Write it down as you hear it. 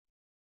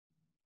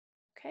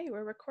Okay,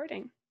 we're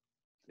recording.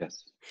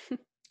 Yes.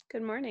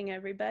 Good morning,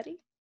 everybody.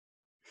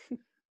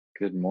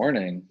 Good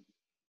morning.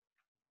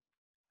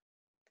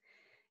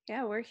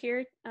 Yeah, we're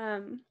here.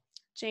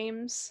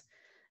 James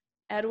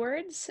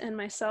Edwards and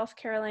myself,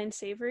 Caroline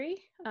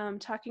Savory,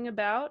 talking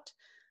about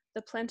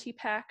the Plenty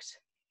Pact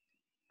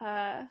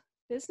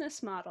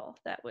business model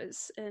that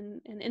was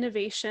an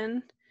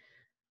innovation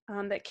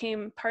that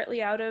came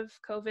partly out of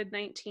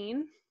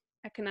COVID-19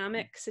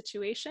 economic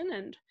situation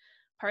and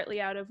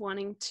partly out of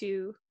wanting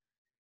to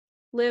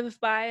live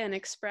by and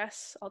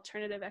express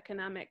alternative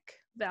economic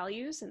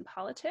values in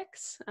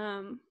politics.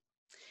 And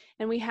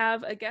we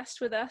have a guest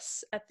with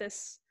us at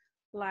this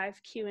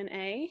live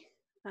Q&A,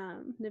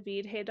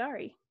 Naveed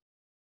Heydari.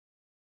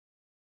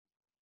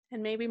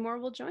 And maybe more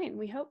will join.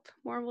 We hope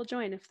more will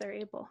join if they're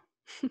able.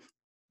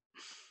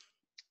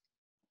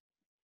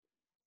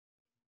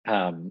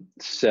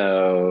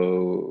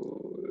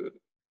 So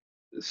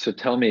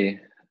tell me,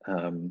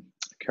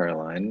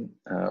 Caroline,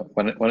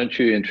 why don't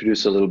you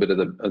introduce a little bit of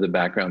the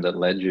background that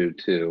led you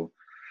to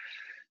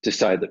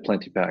decide that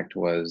Plenty Pact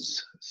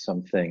was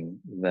something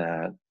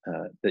that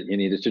that you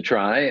needed to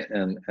try,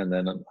 and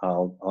then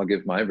I'll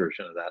give my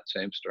version of that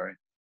same story.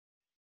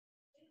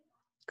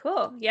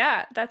 Cool.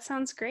 Yeah, that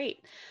sounds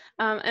great.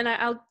 And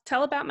I'll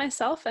tell about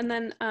myself, and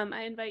then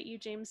I invite you,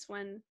 James,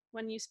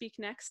 when you speak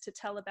next, to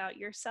tell about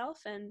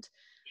yourself, and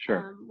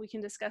Sure. we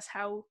can discuss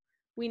how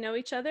we know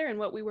each other and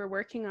what we were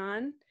working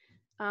on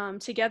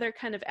together,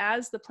 kind of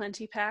as the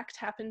Plenty Pact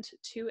happened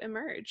to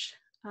emerge.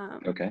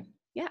 Okay.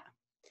 Yeah.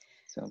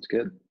 Sounds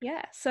good.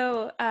 Yeah.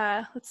 So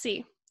let's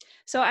see.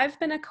 So I've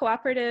been a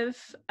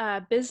cooperative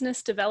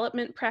business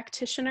development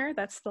practitioner.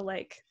 That's the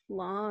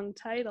long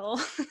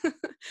title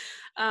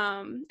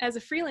as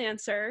a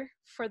freelancer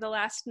for the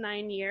last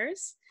 9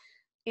 years.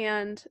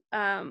 And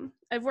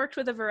I've worked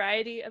with a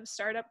variety of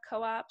startup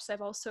co-ops.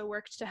 I've also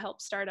worked to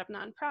help startup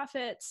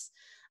nonprofits,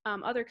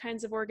 other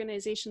kinds of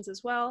organizations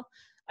as well.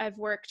 I've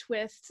worked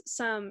with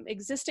some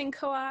existing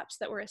co-ops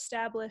that were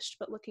established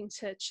but looking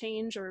to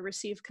change or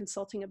receive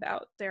consulting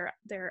about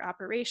their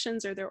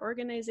operations or their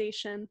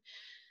organization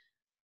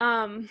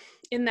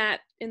in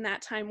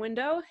that time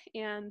window.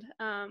 And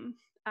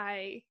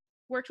I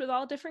worked with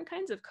all different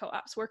kinds of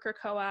co-ops, worker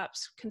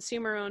co-ops,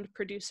 consumer-owned,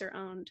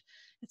 producer-owned,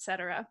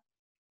 etc.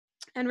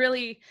 And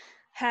really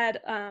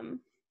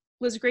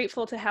was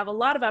grateful to have a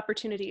lot of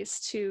opportunities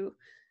to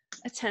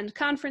attend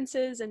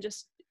conferences and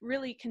just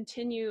really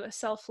continue a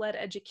self-led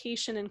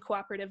education in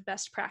cooperative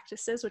best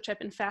practices, which I've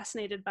been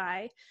fascinated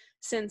by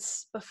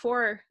since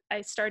before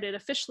I started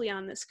officially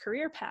on this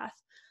career path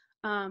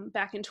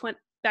back in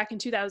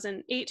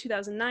 2008,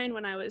 2009,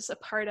 when I was a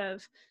part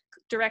of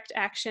direct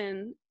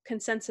action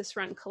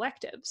consensus-run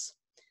collectives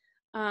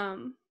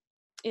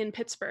in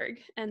Pittsburgh.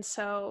 And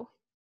so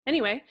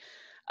anyway,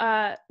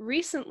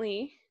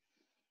 recently,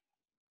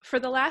 for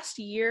the last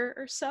year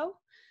or so,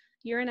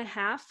 year and a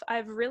half,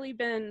 I've really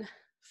been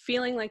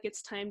feeling like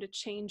it's time to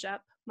change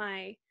up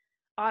my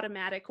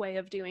automatic way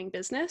of doing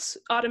business.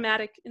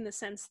 Automatic in the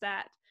sense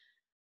that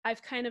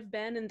I've kind of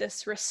been in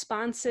this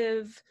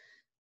responsive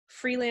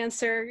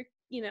freelancer,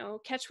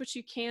 catch what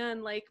you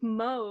can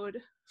mode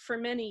for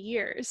many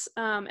years,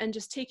 and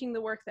just taking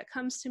the work that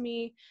comes to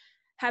me,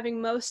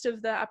 having most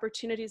of the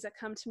opportunities that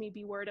come to me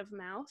be word of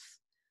mouth.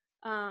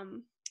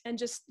 And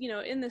just,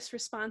 in this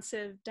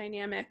responsive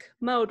dynamic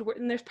mode,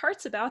 and there's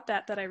parts about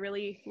that I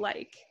really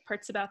like,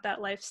 parts about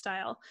that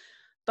lifestyle.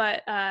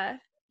 But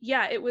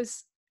yeah, it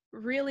was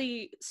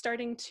really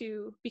starting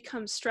to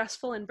become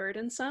stressful and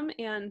burdensome.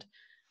 And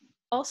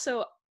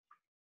also,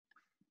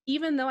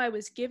 even though I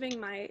was giving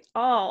my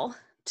all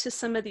to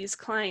some of these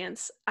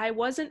clients, I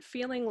wasn't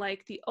feeling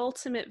like the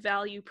ultimate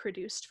value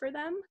produced for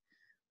them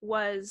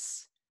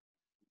was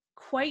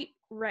quite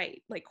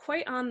right,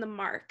 quite on the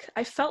mark.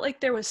 I felt like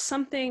there was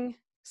some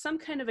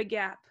kind of a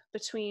gap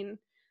between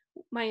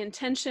my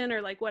intention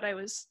or what I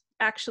was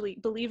actually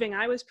believing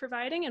I was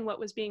providing and what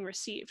was being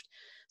received.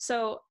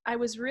 So I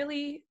was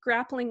really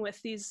grappling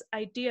with these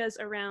ideas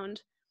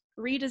around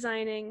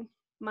redesigning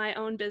my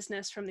own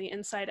business from the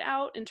inside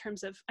out in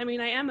terms of, I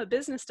am a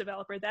business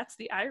developer. That's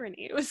the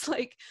irony. It was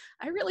I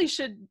really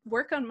should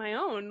work on my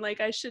own.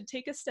 I should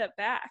take a step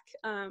back.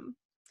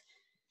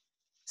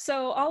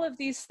 So all of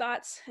these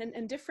thoughts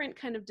and different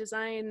kind of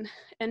design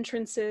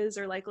entrances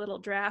or little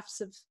drafts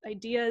of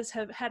ideas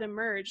had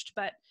emerged,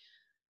 but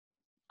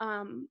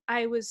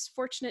I was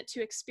fortunate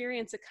to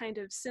experience a kind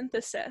of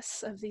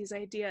synthesis of these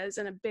ideas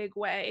in a big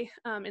way,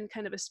 in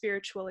kind of a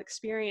spiritual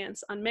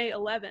experience on May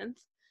 11th,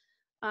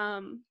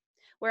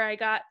 where I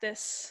got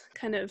this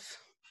kind of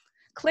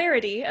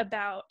clarity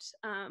about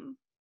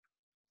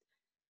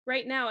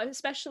right now,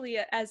 especially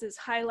as is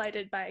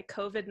highlighted by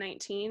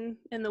COVID-19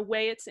 and the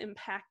way it's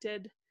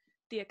impacted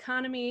the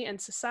economy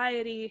and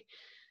society.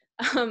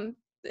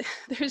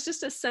 There's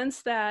just a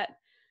sense that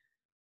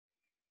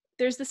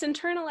there's this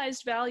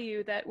internalized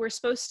value that we're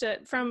supposed to,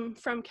 from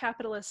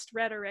capitalist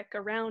rhetoric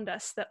around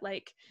us, that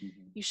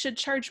you should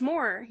charge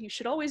more, you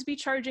should always be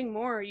charging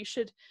more, you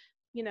should,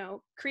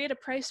 create a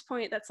price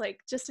point that's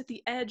just at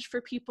the edge for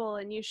people,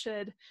 and you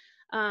should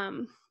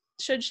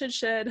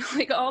should,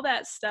 like all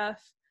that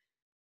stuff.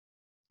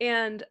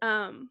 And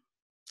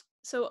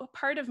so a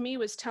part of me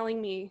was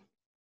telling me,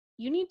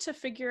 you need to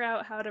figure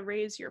out how to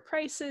raise your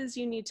prices.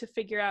 You need to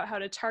figure out how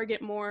to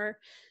target more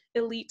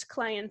elite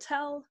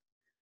clientele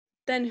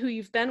than who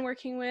you've been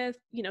working with,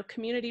 you know,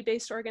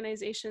 community-based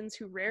organizations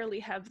who rarely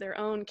have their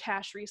own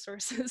cash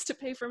resources to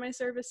pay for my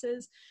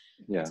services.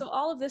 Yeah. So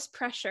all of this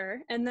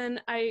pressure. And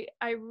then I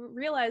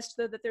realized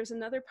though that there's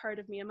another part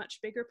of me, a much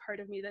bigger part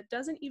of me, that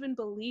doesn't even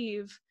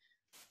believe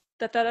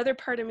that that other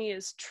part of me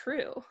is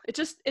true.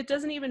 It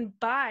doesn't even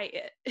buy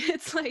it.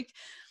 It's like,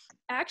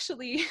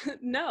 actually,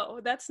 no,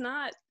 that's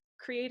not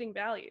creating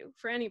value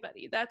for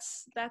anybody.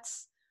 That's,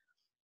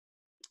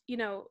 you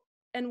know,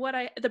 and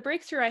the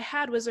breakthrough I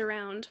had was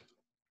around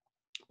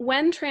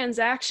when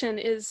transaction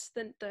is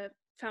the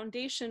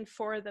foundation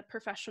for the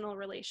professional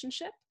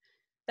relationship.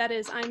 That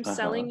is, I'm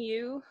selling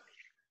you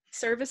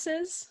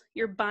services,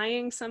 you're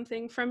buying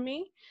something from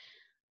me.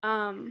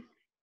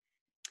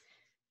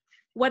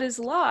 What is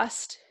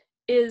lost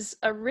is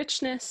a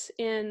richness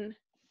in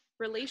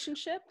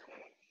relationship,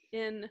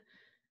 in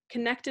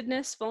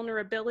connectedness,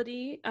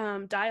 vulnerability,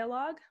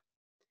 dialogue,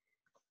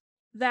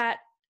 that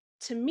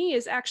to me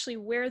is actually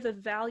where the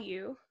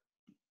value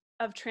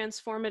of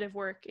transformative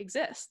work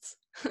exists.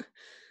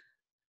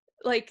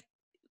 Like,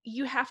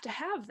 you have to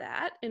have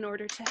that in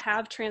order to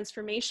have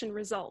transformation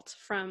result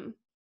from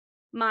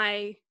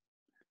my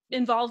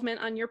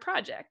involvement on your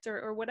project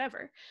or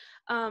whatever.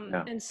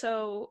 And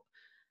so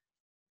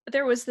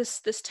there was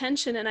this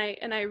tension,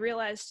 and I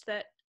realized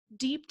that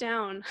deep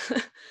down,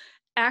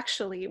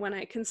 actually, when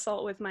I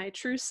consult with my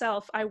true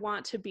self, I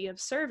want to be of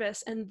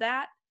service. And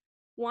that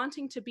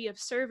wanting to be of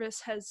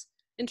service has,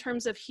 in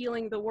terms of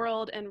healing the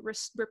world and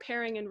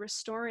repairing and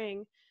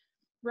restoring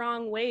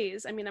wrong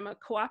ways. I mean, I'm a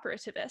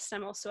cooperativist.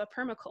 I'm also a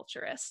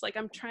permaculturist. Like,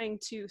 I'm trying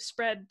to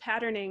spread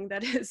patterning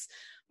that is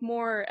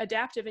more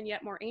adaptive and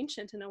yet more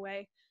ancient in a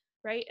way,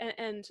 right?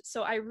 And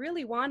so I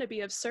really want to be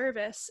of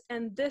service.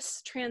 And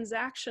this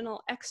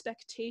transactional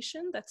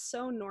expectation that's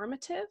so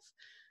normative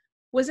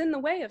was in the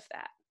way of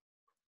that.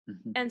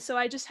 And so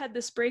I just had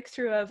this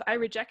breakthrough of, I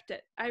reject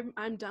it.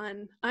 I'm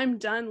done. I'm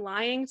done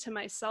lying to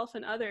myself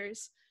and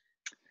others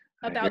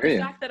about the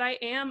fact that I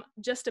am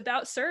just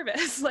about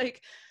service.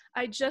 Like,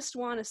 I just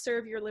want to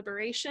serve your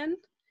liberation.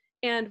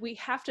 And we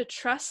have to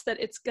trust that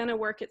it's going to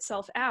work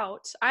itself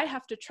out. I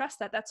have to trust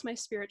that. That's my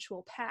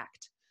spiritual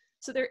pact.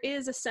 So there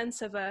is a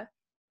sense of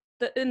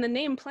in the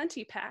name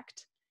Plenty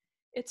Pact,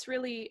 it's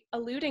really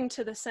alluding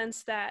to the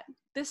sense that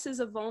this is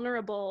a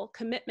vulnerable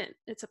commitment.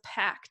 It's a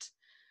pact.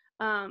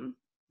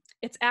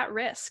 It's at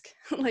risk.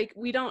 Like,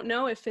 we don't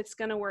know if it's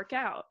going to work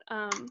out.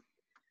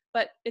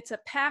 But it's a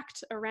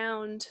pact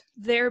around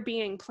there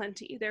being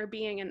plenty, there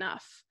being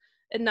enough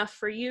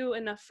for you,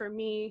 enough for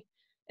me,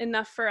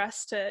 enough for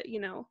us to, you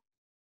know,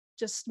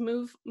 just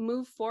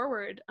move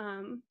forward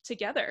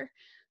together.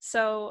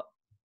 So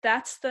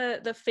that's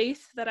the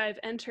faith that I've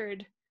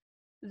entered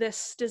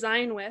this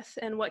design with.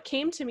 And what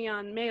came to me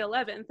on May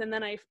 11th, and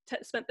then I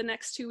spent the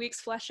next 2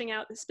 weeks fleshing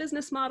out this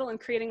business model and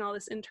creating all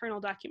this internal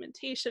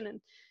documentation and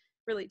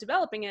really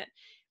developing it.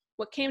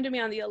 What came to me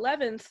on the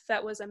 11th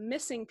that was a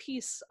missing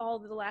piece all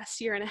the last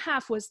year and a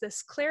half was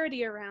this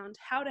clarity around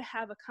how to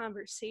have a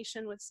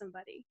conversation with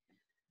somebody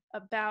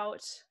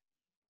about,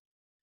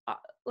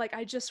 like,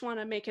 I just want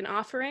to make an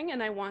offering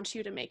and I want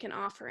you to make an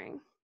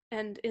offering.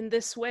 And in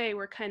this way,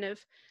 we're kind of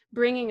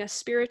bringing a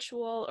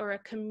spiritual or a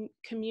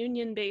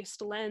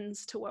communion-based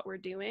lens to what we're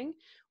doing,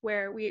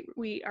 where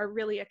we are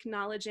really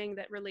acknowledging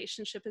that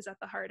relationship is at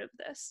the heart of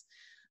this.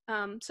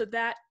 So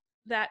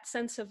that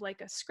sense of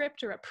like a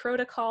script or a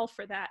protocol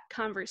for that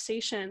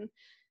conversation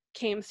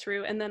came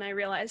through. And then I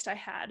realized I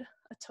had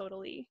a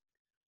totally,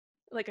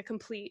 like, a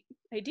complete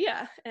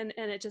idea, and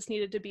it just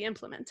needed to be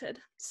implemented.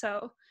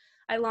 So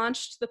I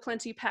launched the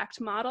Plenty Pact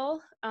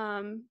model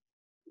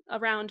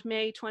around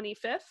May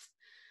 25th.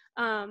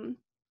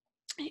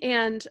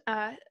 And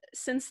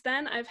since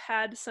then, I've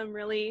had some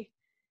really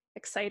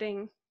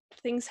exciting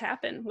things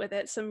happen with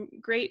it. Some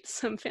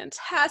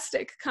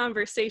fantastic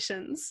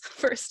conversations,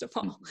 first of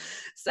all.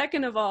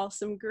 Second of all,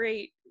 some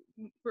great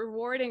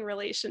rewarding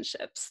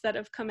relationships that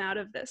have come out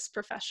of this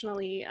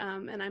professionally.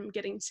 And I'm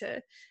getting to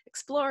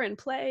explore and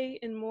play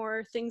in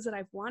more things that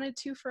I've wanted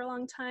to for a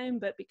long time,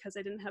 but because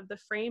I didn't have the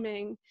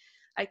framing,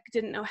 I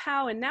didn't know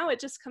how. And now it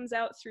just comes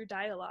out through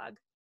dialogue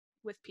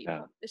with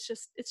people. It's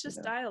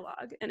just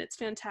dialogue, and it's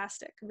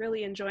fantastic.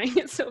 Really enjoying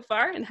it so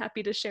far, and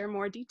happy to share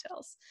more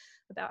details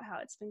about how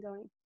it's been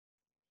going.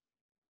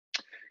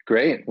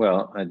 Great.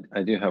 Well,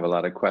 I do have a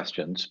lot of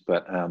questions,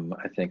 but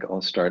I think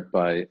I'll start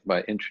by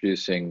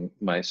introducing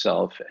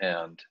myself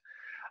and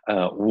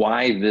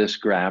why this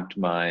grabbed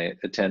my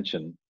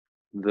attention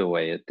the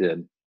way it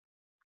did.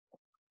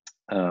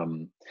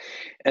 And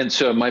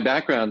so my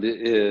background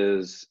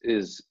is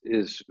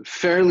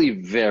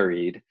fairly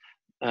varied.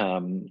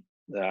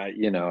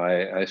 You know,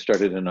 I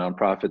started a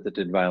nonprofit that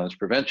did violence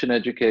prevention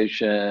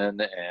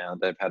education,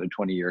 and I've had a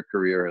 20-year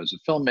career as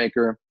a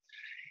filmmaker.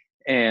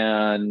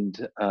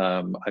 And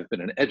I've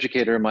been an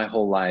educator my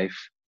whole life.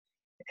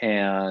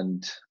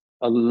 And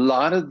a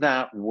lot of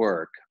that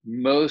work,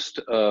 most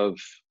of,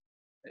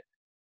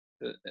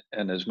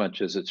 and as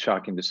much as it's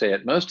shocking to say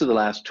it, most of the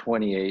last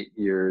 28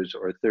 years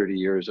or 30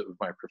 years of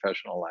my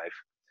professional life,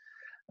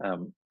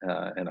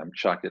 and I'm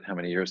shocked at how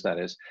many years that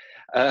is,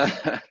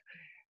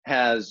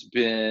 has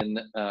been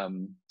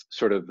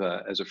sort of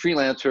as a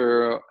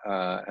freelancer,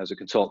 as a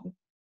consultant,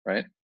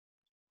 right?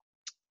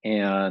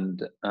 And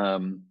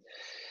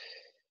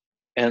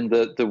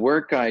the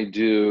work I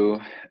do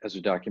as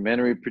a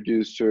documentary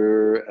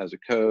producer, as a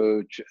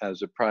coach,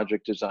 as a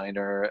project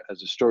designer,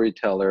 as a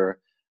storyteller,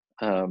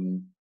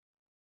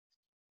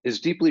 is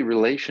deeply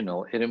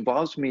relational. It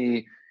involves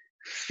me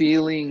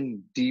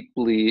feeling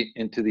deeply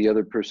into the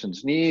other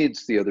person's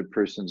needs, the other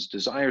person's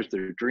desires,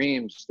 their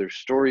dreams, their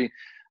story,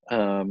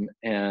 and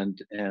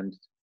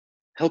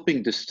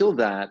helping distill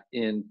that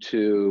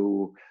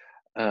into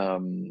a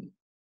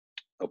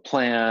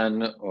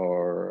plan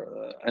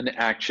or an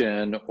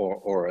action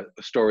or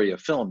a story, a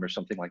film or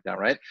something like that,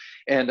 right?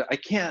 And I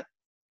can't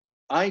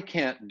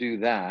do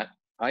that.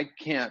 I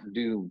can't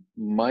do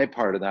my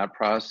part of that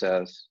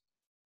process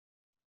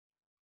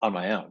on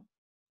my own,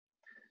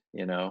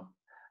 you know.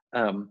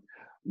 Um,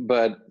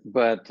 but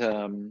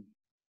the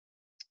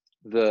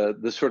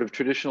sort of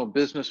traditional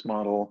business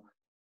model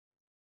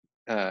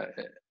uh,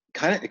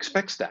 kind of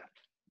expects that.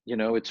 You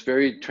know, it's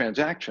very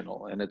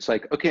transactional, and it's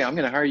like, okay, I'm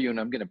going to hire you, and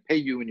I'm going to pay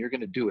you, and you're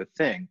going to do a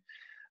thing,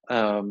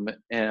 um,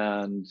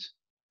 and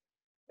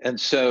and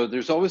so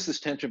there's always this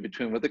tension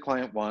between what the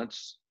client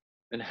wants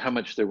and how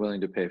much they're willing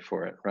to pay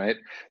for it, right?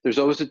 There's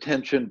always a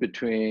tension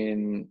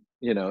between,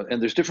 you know, and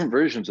there's different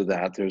versions of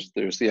that. There's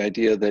the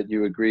idea that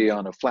you agree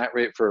on a flat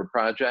rate for a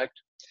project,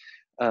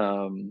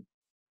 um,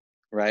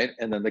 right?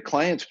 And then the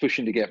client's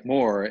pushing to get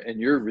more,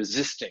 and you're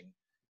resisting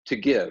to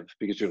give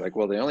because you're like,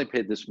 well, they only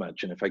paid this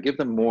much, and if I give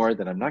them more,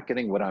 then I'm not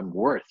getting what I'm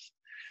worth,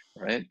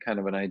 right? Kind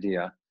of an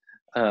idea.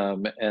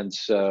 And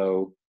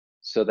so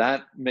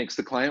that makes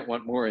the client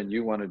want more and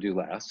you want to do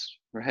less,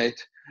 right?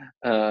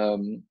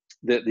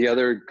 The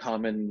other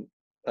common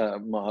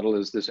model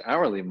is this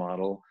hourly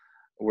model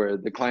where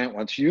the client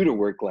wants you to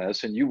work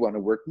less and you want to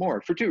work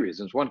more for two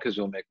reasons. One, because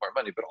you'll make more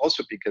money, but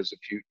also because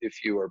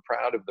if you are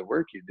proud of the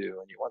work you do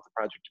and you want the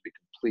project to be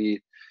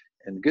complete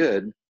and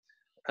good,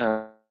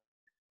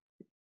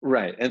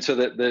 right. And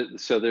so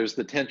so there's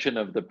the tension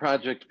of the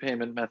project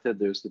payment method,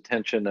 there's the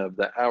tension of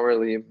the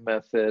hourly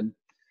method,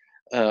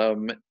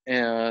 um,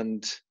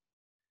 and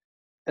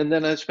and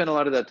then I spent a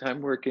lot of that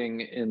time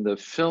working in the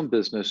film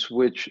business,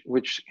 which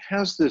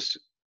has this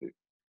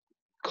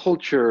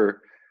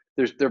culture.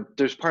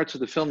 There's parts of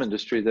the film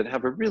industry that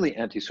have a really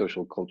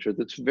antisocial culture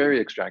that's very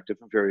extractive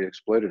and very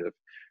exploitative,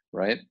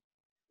 right?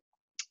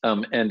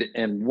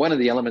 And one of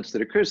the elements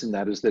that occurs in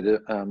that is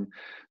that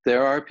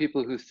there are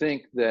people who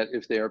think that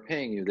if they are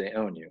paying you, they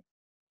own you.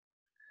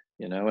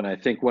 You know, and I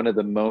think one of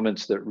the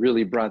moments that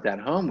really brought that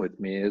home with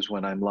me is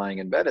when I'm lying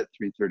in bed at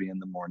 3:30 in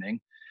the morning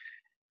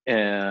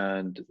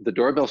and the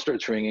doorbell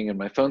starts ringing and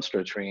my phone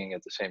starts ringing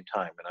at the same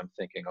time, and I'm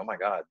thinking, oh my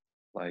god,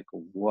 like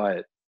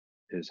what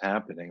is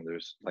happening?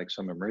 There's like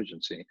some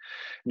emergency.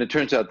 And it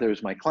turns out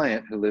there's my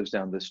client who lives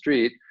down the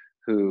street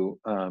who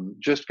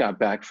just got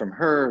back from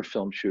her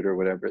film shoot or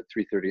whatever at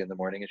 3:30 in the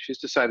morning, and she's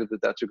decided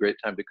that that's a great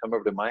time to come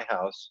over to my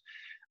house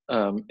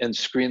and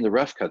screen the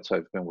rough cuts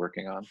I've been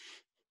working on.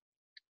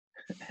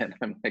 And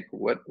I'm like,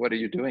 what are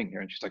you doing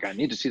here? And she's like, I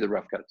need to see the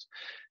rough cuts.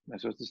 And I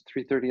said, it's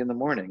 3:30 in the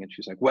morning. And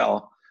she's like,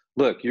 well,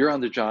 look, you're on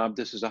the job.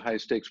 This is a high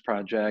stakes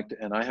project,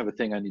 and I have a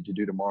thing I need to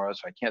do tomorrow,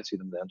 so I can't see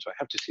them then. So I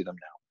have to see them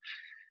now,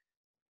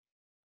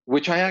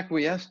 which I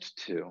acquiesced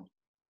to.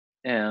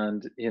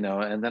 And, you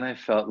know, and then I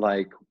felt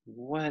like,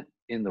 what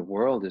in the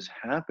world is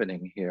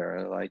happening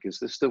here? Like, is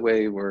this the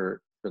way we're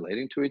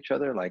relating to each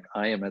other? Like,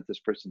 I am at this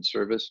person's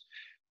service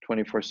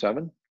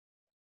 24/7.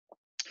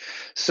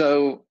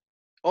 So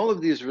all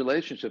of these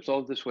relationships, all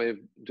of this way of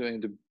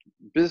doing the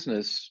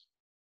business,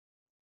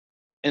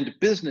 and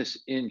business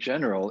in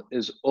general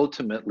is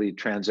ultimately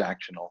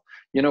transactional.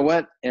 You know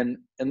what? And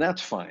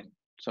that's fine.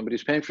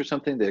 Somebody's paying for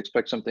something, they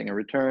expect something in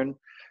return.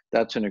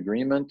 That's an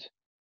agreement,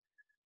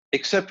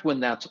 except when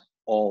that's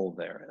all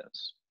there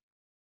is.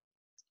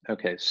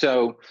 Okay,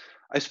 so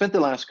I spent the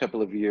last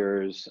couple of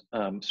years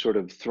sort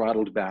of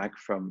throttled back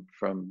from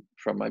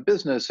my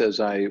business as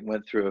I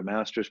went through a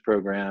master's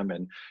program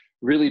and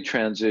really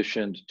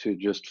transitioned to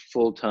just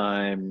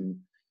full-time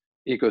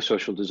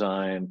eco-social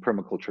design,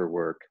 permaculture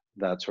work,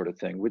 that sort of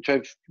thing, which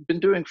I've been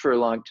doing for a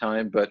long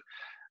time, but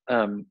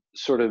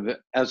sort of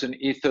as an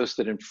ethos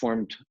that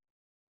informed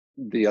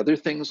the other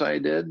things I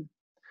did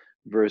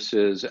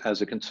versus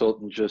as a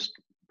consultant just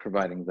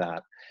providing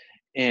that.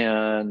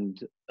 And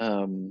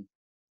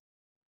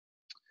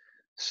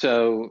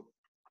so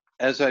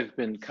as I've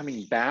been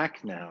coming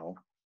back now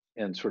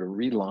and sort of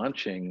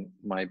relaunching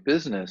my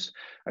business,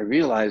 I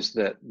realized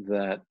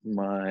that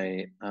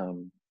my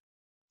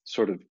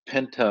sort of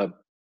pent up,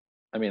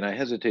 I mean, I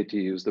hesitate to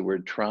use the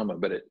word trauma,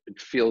 but it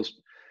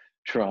feels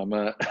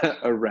trauma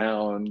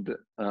around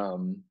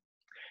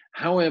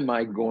how am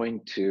I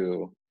going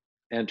to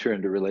enter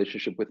into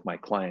relationship with my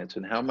clients,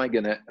 and how am I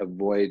going to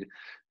avoid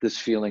this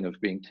feeling of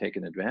being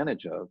taken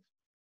advantage of,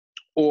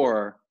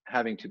 or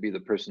having to be the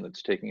person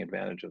that's taking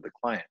advantage of the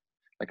client.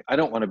 Like, I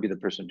don't want to be the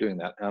person doing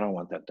that. I don't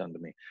want that done to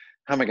me.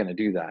 How am I going to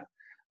do that?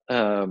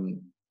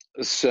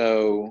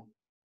 So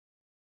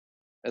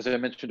as I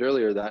mentioned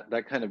earlier,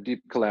 that kind of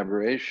deep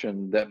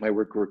collaboration that my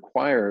work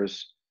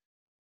requires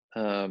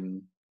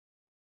um,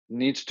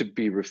 needs to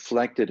be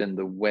reflected in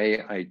the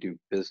way I do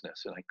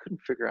business. And I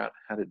couldn't figure out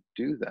how to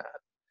do that.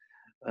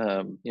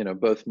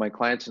 Both my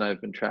clients and I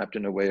have been trapped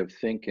in a way of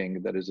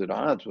thinking that is at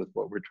odds with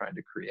what we're trying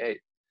to create.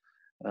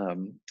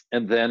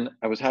 And then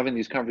I was having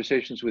these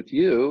conversations with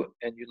you,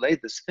 and you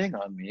laid this thing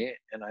on me,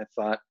 and I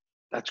thought,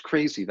 that's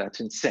crazy, that's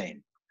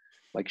insane.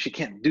 Like, she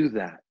can't do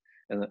that.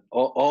 And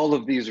all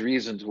of these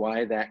reasons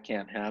why that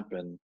can't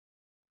happen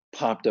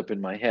popped up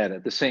in my head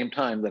at the same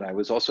time that I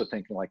was also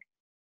thinking, like,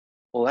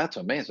 well, that's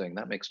amazing.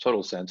 That makes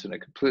total sense, and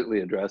it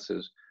completely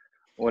addresses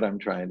what I'm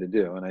trying to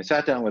do. And I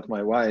sat down with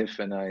my wife,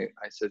 and I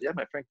said, yeah,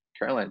 my friend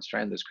Caroline's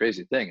trying this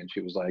crazy thing. And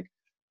she was like,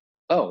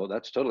 oh, well,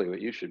 that's totally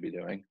what you should be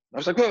doing. I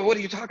was like, whoa, what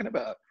are you talking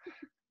about?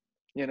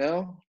 I'm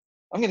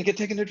going to get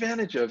taken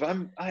advantage of.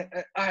 And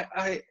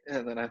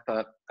then I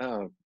thought,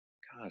 oh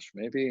gosh,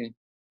 maybe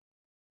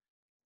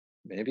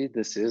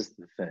this is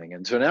the thing.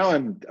 And so now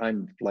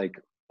I'm like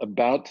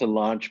about to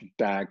launch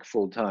back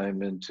full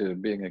time into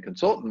being a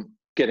consultant,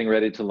 getting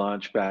ready to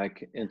launch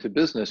back into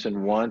business,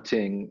 and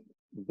wanting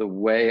the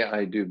way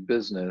I do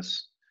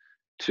business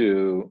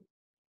to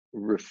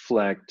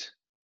reflect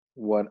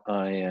what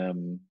I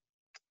am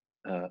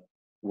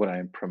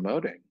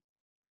promoting,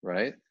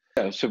 right?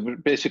 Yeah, so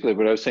basically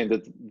what I was saying,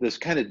 that this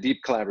kind of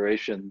deep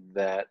collaboration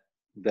that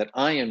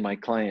I and my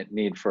client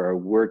need for our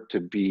work to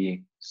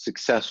be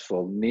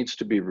successful needs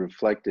to be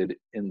reflected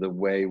in the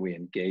way we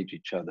engage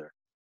each other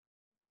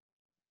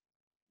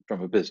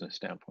from a business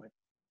standpoint.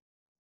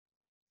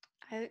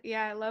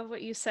 I love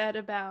what you said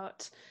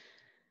about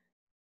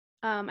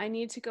I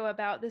need to go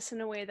about this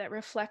in a way that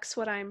reflects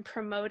what I'm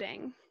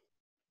promoting.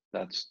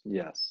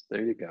 Yes,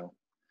 there you go.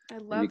 I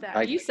love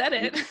that. You said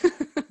it.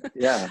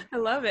 Yeah. I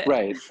love it.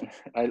 Right.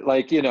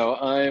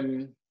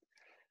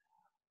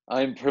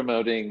 I'm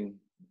promoting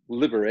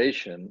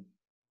liberation,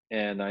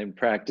 and I'm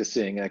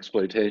practicing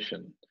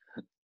exploitation.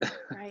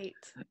 Right.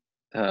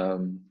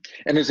 And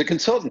as a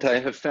consultant, I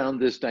have found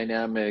this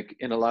dynamic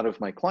in a lot of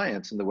my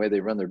clients in the way they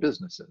run their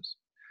businesses.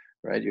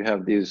 Right? You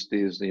have these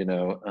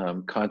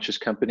conscious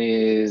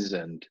companies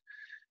and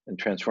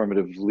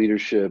transformative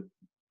leadership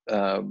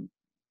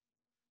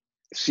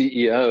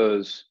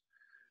CEOs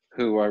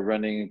who are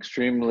running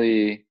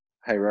extremely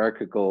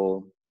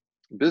hierarchical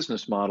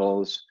business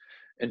models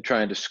and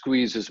trying to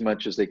squeeze as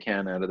much as they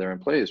can out of their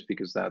employees,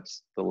 because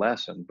that's the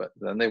lesson. But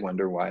then they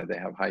wonder why they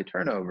have high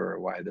turnover, or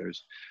why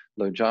there's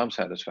low job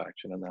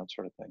satisfaction, and that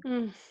sort of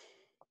thing.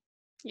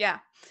 Yeah.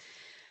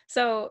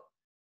 So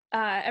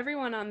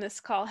everyone on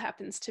this call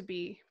happens to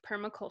be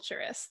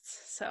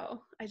permaculturists.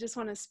 So I just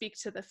want to speak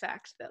to the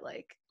fact that,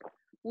 like,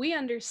 we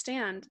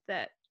understand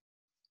that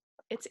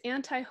it's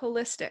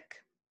anti-holistic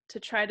to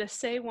try to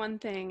say one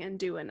thing and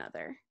do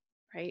another,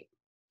 right?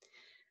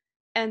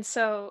 And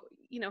so,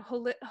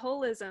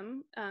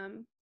 holism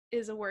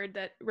is a word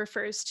that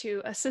refers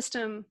to a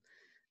system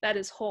that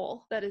is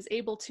whole, that is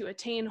able to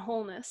attain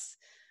wholeness.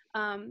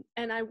 And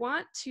I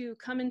want to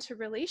come into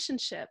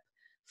relationship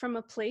from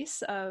a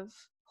place of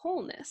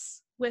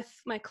wholeness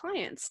with my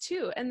clients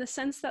too, and the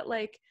sense that,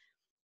 like,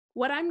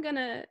 what I'm going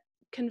to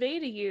convey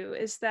to you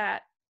is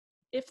that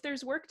if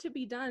there's work to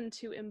be done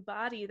to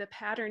embody the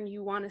pattern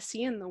you want to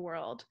see in the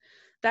world,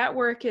 that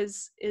work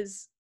is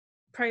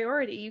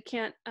priority. You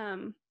can't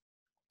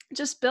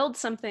just build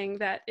something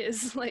that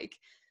is like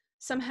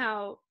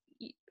somehow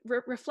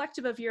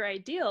reflective of your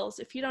ideals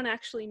if you don't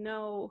actually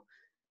know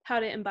how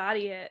to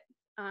embody it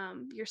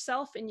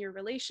yourself in your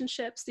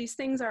relationships. These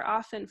things are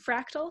often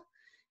fractal,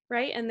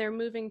 right? And they're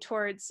moving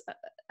towards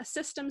a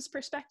systems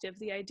perspective.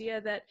 The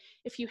idea that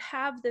if you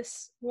have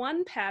this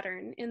one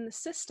pattern in the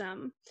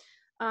system,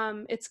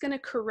 it's going to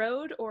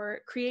corrode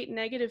or create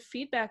negative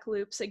feedback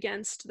loops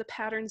against the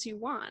patterns you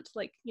want.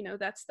 Like,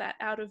 that's that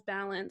out of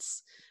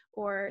balance,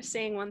 or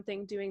saying one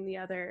thing, doing the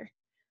other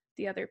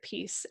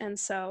piece. And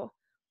so,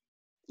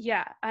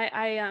 yeah,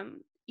 I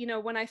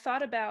when I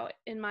thought about,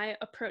 in my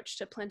approach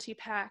to Plenty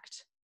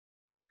Pact,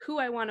 who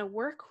I want to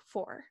work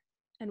for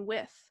and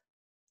with,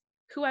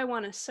 who I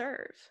want to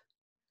serve,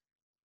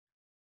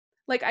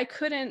 like, I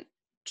couldn't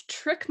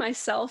trick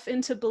myself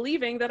into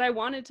believing that I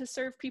wanted to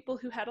serve people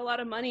who had a lot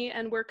of money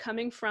and were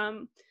coming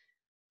from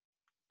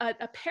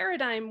a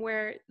paradigm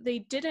where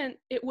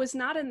it was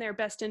not in their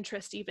best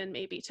interest even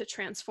maybe to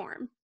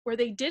transform, where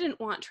they didn't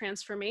want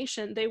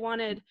transformation. They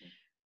wanted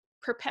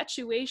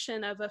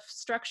perpetuation of a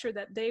structure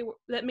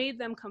that made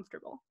them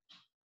comfortable,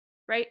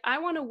 right? I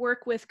want to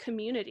work with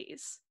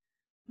communities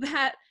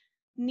that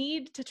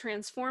need to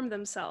transform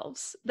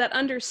themselves, that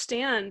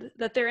understand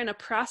that they're in a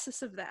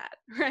process of that,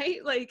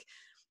 right? Like,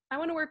 I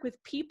want to work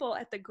with people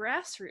at the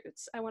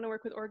grassroots. I want to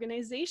work with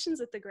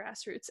organizations at the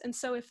grassroots. And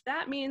so if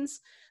that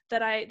means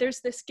that there's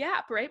this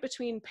gap, right,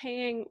 between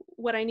paying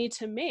what I need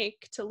to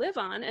make to live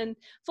on, and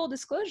full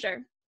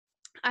disclosure,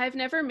 I've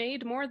never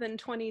made more than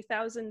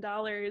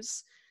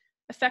 $20,000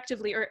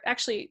 effectively, or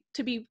actually,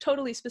 to be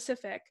totally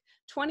specific,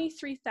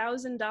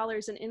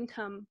 $23,000 in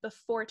income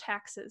before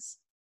taxes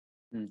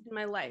in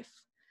my life.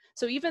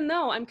 So even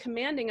though I'm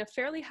commanding a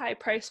fairly high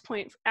price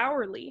point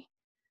hourly,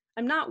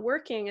 I'm not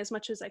working as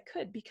much as I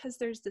could because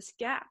there's this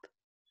gap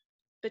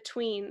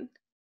between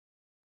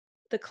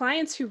the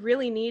clients who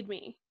really need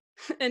me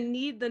and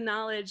need the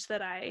knowledge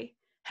that I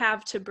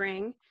have to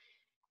bring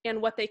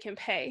and what they can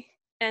pay.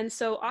 And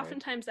so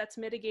oftentimes that's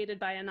mitigated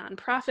by a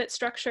nonprofit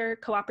structure.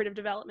 Cooperative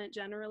development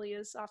generally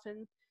is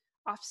often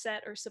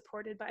offset or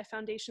supported by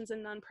foundations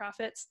and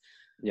nonprofits.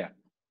 Yeah.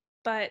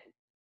 But,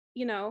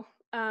 you know,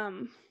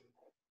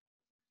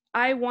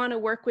 I want to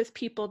work with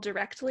people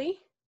directly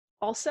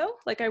also.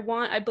 Like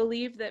I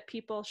believe that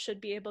people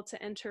should be able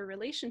to enter a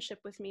relationship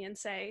with me and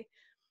say,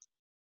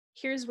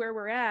 here's where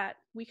we're at.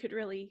 We could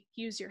really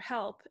use your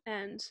help,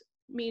 and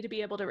me to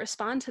be able to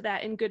respond to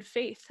that in good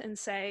faith and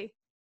say,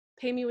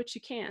 pay me what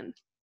you can.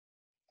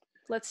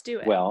 Let's do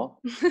it.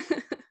 Well,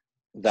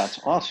 that's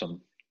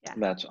awesome. Yeah.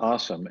 That's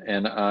awesome.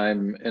 And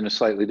I'm in a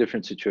slightly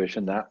different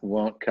situation. That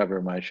won't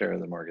cover my share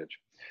of the mortgage,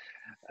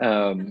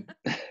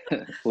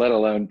 let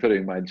alone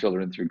putting my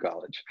children through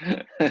college.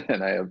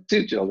 And I have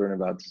 2 children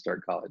about to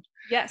start college.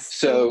 Yes.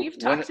 So we've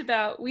talked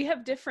about, we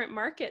have different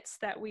markets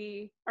that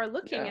we are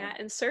looking Yeah.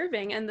 at and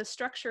serving. And the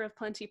structure of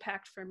Plenty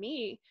Pact for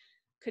me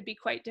could be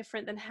quite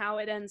different than how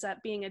it ends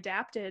up being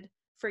adapted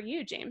for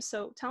you, James.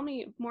 So tell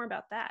me more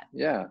about that.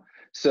 Yeah.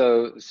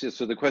 So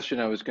the question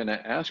I was going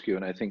to ask you,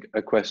 and I think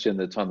a question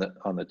that's on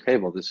the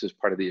table, this is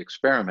part of the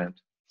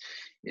experiment,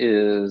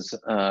 is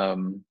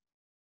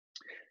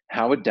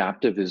how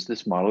adaptive is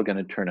this model going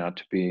to turn out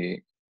to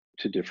be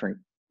to different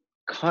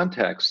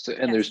contexts?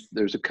 And Yes.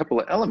 there's a couple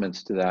of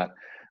elements to that.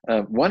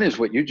 One is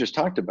what you just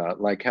talked about,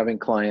 like having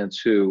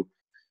clients who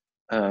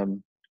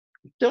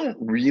don't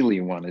really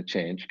want to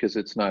change because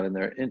it's not in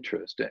their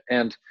interest.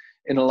 And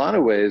in a lot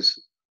of ways,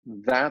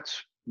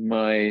 that's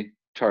my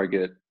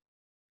target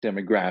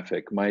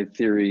demographic, my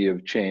theory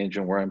of change,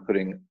 and where I'm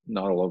putting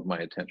not all of my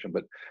attention,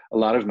 but a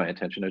lot of my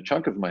attention, a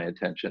chunk of my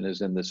attention is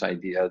in this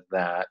idea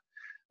that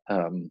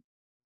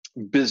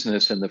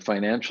business and the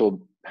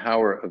financial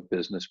power of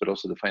business, but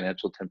also the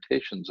financial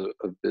temptations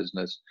of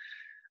business,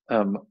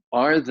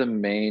 are the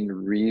main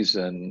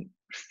reason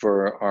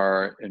for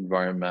our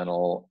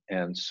environmental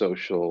and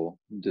social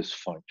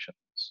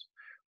dysfunctions,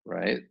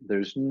 right?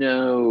 There's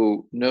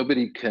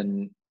nobody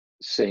can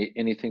say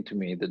anything to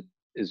me that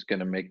is going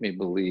to make me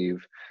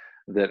believe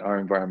that our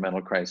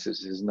environmental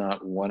crisis is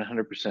not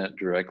 100%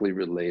 directly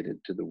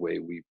related to the way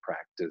we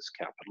practice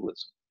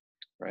capitalism,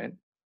 right?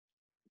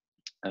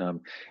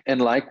 And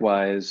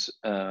likewise,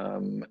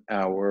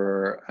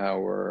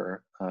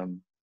 our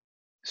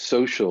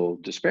social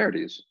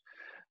disparities,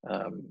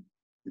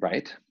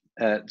 right?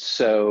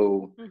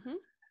 So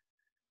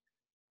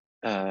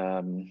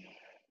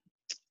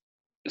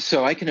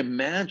I can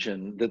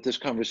imagine that this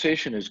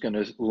conversation is going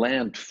to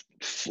land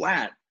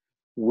flat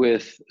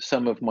with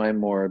some of my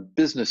more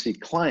businessy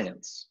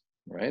clients,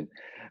 right?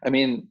 I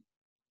mean,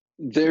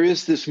 there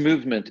is this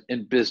movement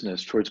in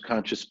business towards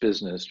conscious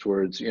business,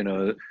 towards,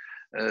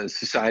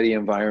 society,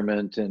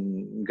 environment,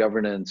 and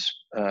governance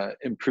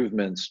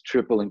improvements,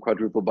 triple and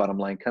quadruple bottom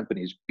line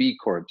companies, B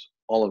Corps,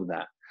 all of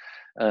that,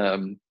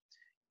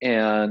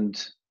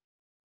 and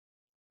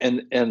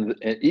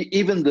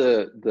even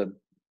the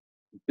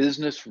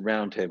business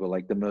roundtable,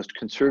 like the most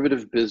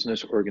conservative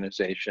business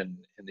organization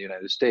in the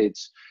United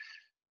States,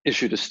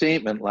 issued a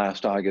statement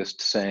last August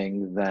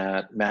saying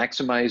that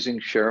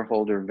maximizing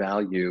shareholder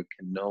value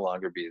can no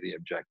longer be the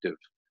objective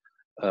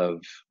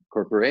of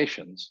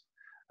corporations.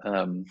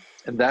 And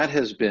that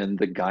has been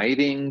the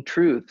guiding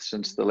truth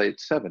since the late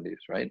 70s,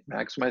 right?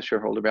 Maximize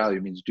shareholder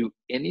value means do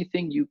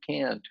anything you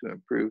can to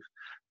improve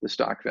the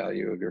stock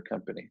value of your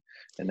company.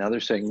 And now they're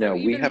saying, no,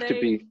 we have to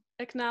be,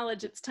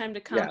 acknowledge it's time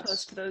to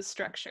compost those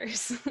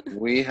structures.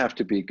 We have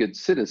to be good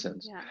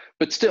citizens. Yeah.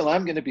 But still,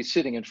 I'm going to be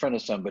sitting in front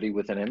of somebody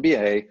with an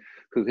MBA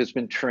who has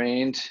been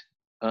trained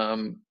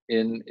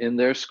in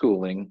their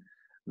schooling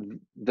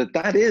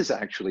that is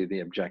actually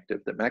the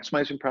objective, that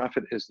maximizing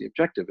profit is the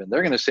objective. And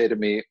they're going to say to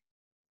me,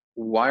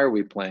 why are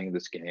we playing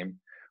this game?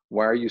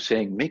 Why are you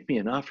saying, make me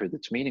an offer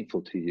that's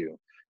meaningful to you?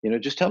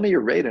 Just tell me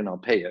your rate and I'll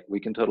pay it. We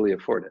can totally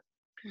afford it.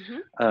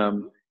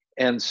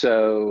 And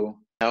so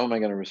how am I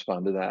going to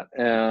respond to that?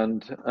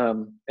 And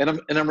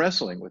I'm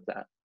wrestling with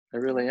that. I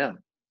really am,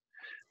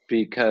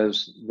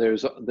 because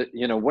there's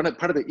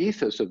part of the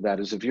ethos of that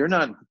is if you're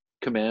not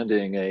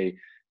commanding a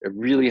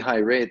really high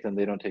rate, then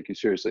they don't take you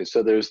seriously.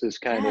 So there's this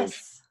kind of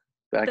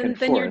back and forth.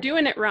 Then you're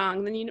doing it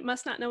wrong. Then you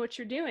must not know what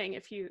you're doing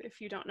if you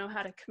don't know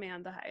how to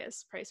command the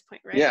highest price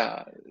point, right?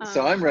 Yeah.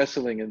 So I'm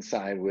wrestling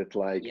inside with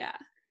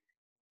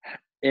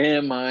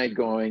am I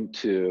going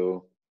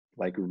to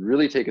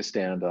really take a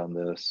stand on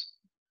this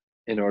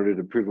in order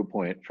to prove a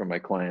point for my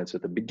clients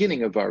at the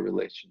beginning of our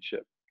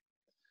relationship.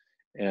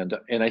 And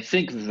I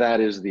think that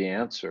is the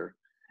answer.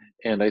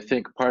 And I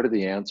think part of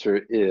the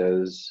answer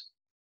is,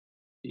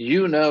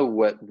 you know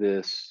what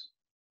this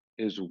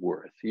is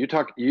worth. You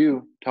talk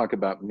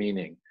about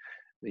meaning.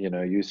 You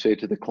know, you say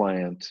to the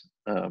client,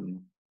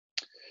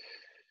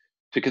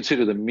 to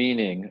consider the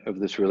meaning of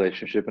this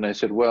relationship. And I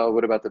said, well,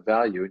 what about the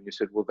value? And you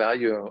said, well,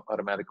 value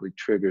automatically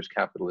triggers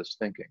capitalist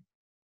thinking,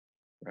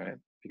 right?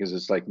 Because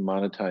it's like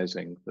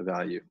monetizing the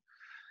value.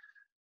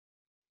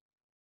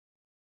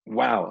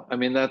 Wow. I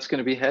mean, that's going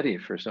to be heady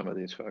for some of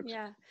these folks.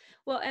 Yeah.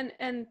 Well,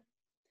 and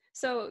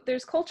so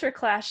there's culture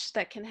clash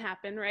that can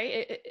happen,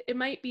 right? It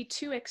might be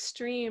too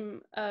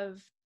extreme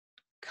of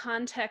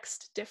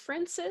context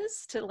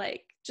differences to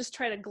like just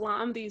try to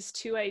glom these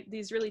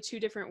really two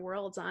different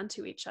worlds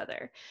onto each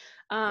other.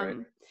 Right.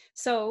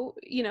 So,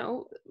 you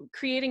know,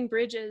 creating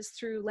bridges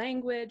through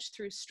language,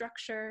 through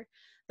structure.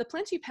 The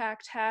Plenty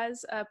Pact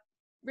has a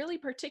really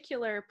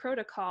particular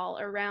protocol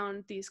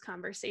around these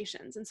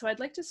conversations. And so I'd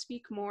like to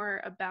speak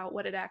more about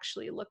what it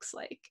actually looks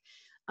like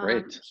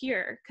Great.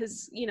 here,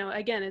 because, you know,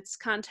 again, it's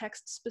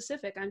context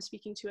specific. I'm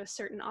speaking to a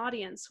certain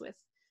audience with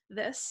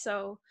this.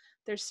 So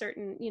there's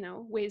certain, you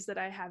know, ways that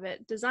I have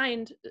it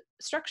designed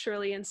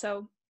structurally. And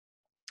so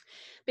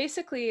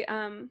basically,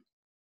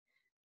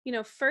 you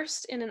know,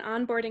 first in an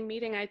onboarding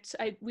meeting,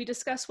 we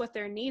discuss what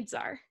their needs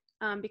are.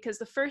 Because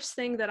the first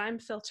thing that I'm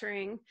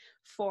filtering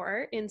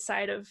for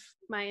inside of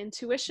my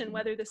intuition,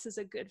 whether this is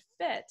a good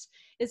fit,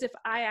 is if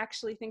I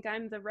actually think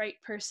I'm the right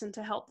person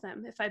to help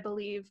them, if I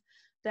believe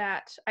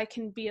that I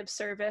can be of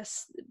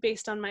service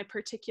based on my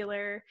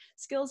particular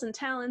skills and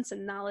talents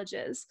and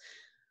knowledges.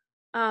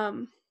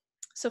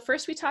 So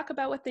first we talk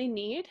about what they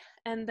need,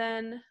 and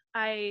then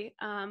I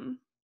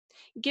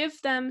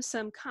give them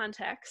some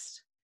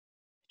context.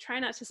 Try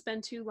not to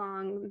spend too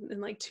long and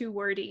like too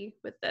wordy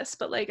with this,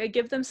 but like I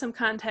give them some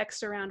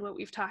context around what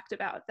we've talked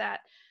about,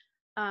 that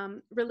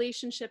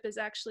relationship is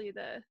actually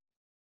the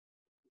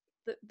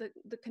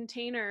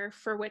container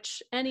for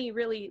which any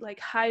really like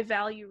high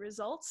value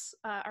results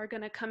are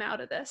going to come out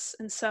of this.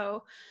 And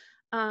so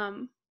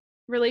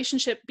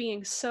relationship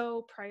being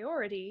so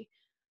priority,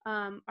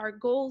 our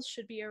goals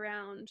should be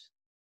around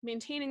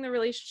maintaining the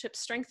relationship,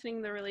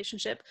 strengthening the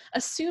relationship,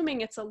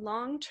 assuming it's a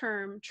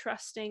long-term,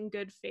 trusting,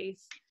 good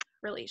faith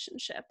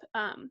relationship.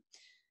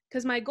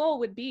 Because my goal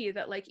would be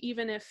that, like,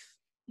 even if,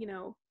 you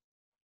know,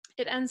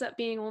 it ends up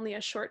being only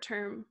a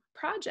short-term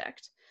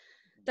project,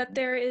 that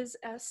there is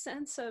a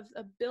sense of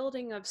a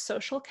building of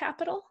social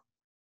capital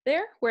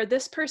there, where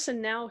this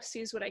person now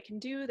sees what I can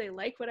do, they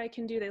like what I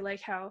can do, they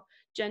like how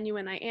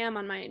genuine I am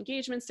on my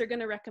engagements, they're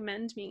going to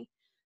recommend me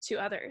to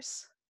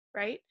others,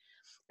 right?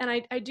 And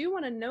I do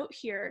want to note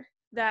here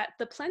that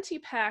the Plenty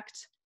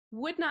Pact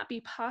would not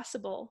be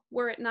possible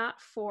were it not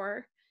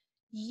for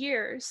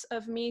years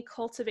of me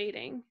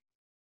cultivating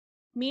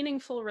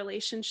meaningful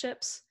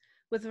relationships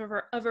with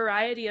a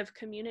variety of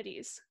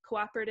communities,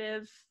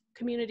 cooperative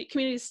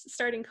communities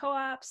starting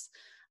co-ops,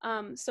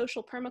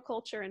 social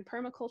permaculture and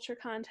permaculture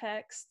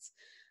contexts,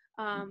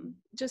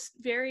 just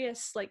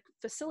various like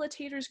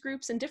facilitators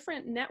groups and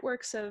different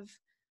networks of,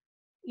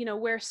 you know,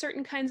 where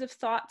certain kinds of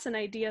thoughts and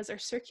ideas are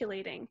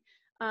circulating.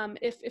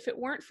 If it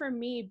weren't for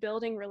me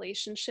building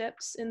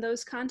relationships in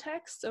those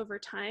contexts over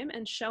time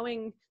and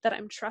showing that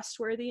I'm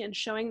trustworthy and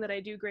showing that I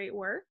do great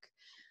work,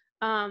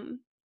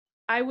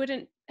 I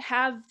wouldn't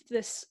have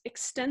this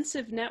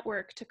extensive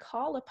network to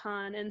call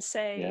upon and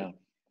say, Yeah.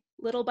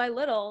 little by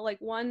little, like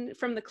one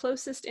from the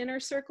closest inner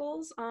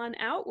circles on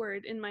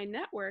outward in my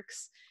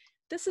networks,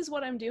 this is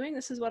what I'm doing,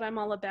 this is what I'm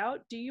all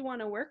about. Do you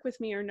want to work with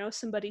me or know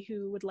somebody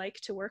who would like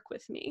to work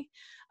with me?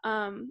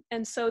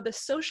 And so the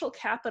social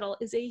capital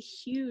is a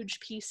huge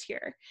piece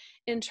here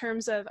in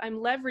terms of I'm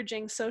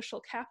leveraging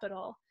social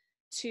capital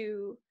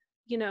to,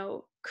 you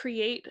know,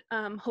 create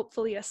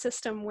hopefully a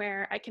system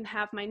where I can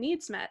have my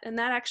needs met. And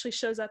that actually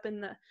shows up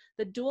in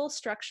the dual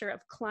structure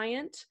of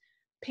client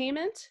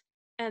payment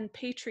and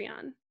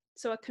Patreon.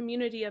 So a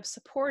community of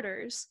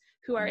supporters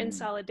who are in Mm.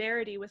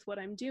 solidarity with what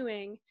I'm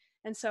doing.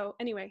 And so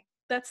anyway,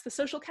 that's the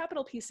social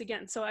capital piece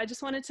again. So I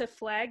just wanted to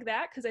flag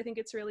that because I think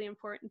it's really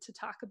important to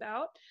talk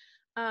about.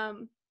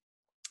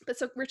 But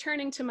so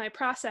returning to my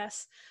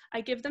process,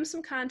 I give them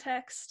some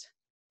context.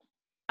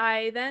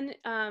 I then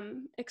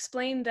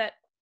explain that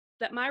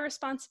my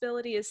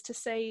responsibility is to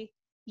say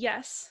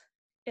yes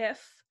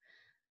if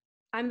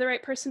I'm the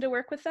right person to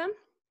work with them,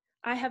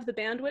 I have the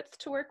bandwidth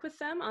to work with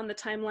them on the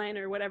timeline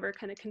or whatever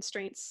kind of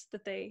constraints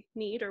that they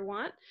need or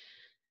want.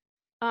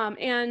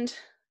 And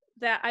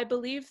that I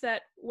believe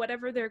that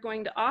whatever they're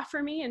going to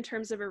offer me in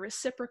terms of a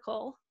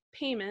reciprocal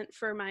payment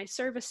for my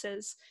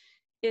services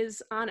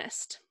is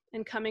honest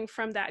and coming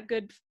from that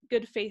good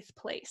faith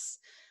place.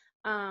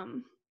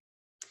 And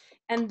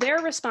their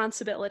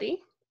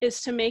responsibility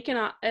is to make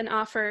an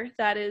offer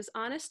that is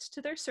honest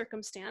to their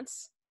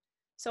circumstance.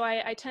 So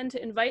I tend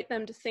to invite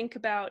them to think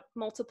about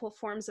multiple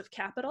forms of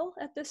capital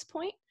at this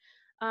point.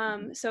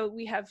 So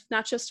we have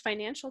not just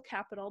financial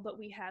capital, but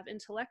we have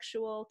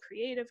intellectual,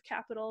 creative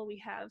capital, we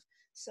have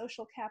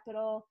social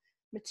capital,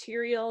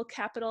 material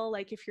capital,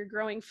 like if you're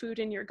growing food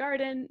in your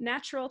garden,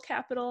 natural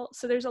capital.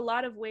 So there's a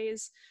lot of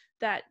ways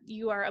that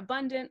you are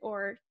abundant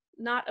or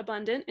not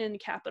abundant in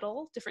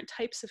capital, different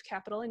types of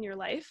capital in your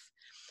life.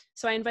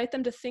 So I invite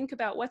them to think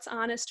about what's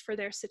honest for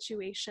their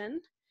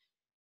situation.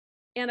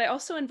 And I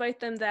also invite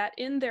them that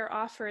in their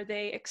offer,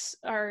 they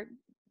are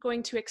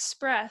going to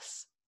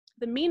express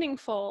the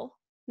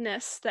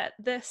meaningfulness that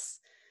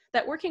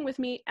working with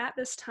me at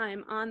this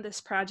time on this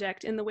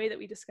project in the way that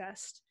we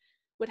discussed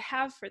would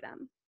have for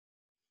them.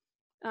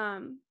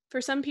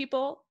 For some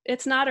people,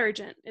 it's not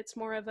urgent. It's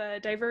more of a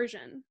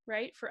diversion,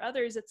 right? For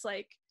others, it's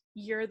like,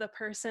 you're the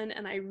person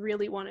and I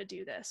really want to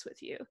do this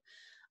with you.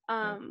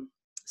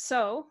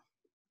 So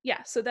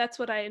that's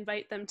what I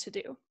invite them to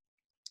do.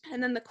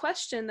 And then the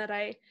question that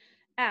I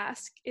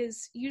ask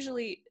is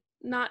usually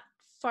not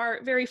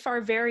very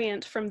far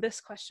variant from this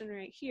question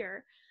right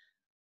here.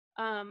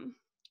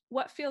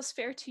 What feels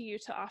fair to you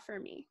to offer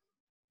me?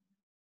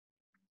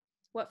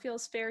 What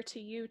feels fair to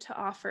you to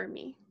offer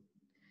me?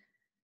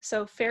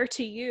 So fair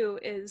to you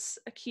is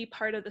a key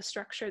part of the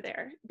structure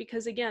there,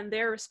 because again,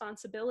 their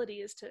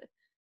responsibility is to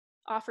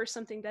offer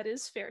something that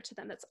is fair to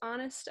them, that's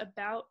honest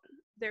about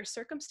their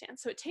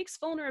circumstance. So it takes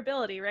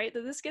vulnerability, right?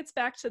 This gets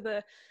back to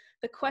the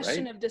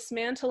question of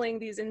dismantling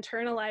these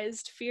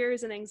internalized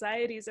fears and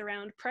anxieties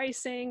around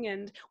pricing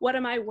and what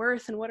am I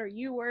worth and what are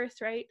you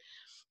worth, right?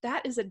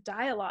 That is a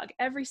dialogue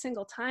every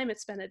single time.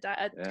 It's been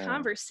a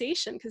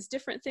conversation, because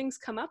different things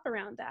come up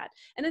around that.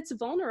 And it's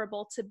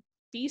vulnerable to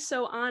be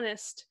so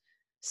honest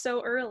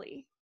so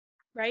early,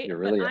 right?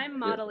 But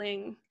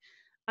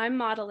I'm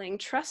modeling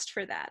trust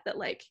for that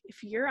like,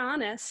 if you're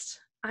honest,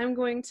 I'm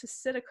going to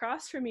sit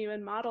across from you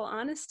and model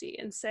honesty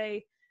and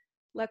say,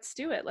 let's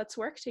do it. Let's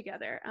work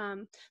together.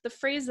 The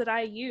phrase that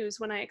I use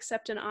when I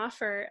accept an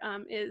offer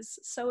is,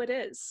 so it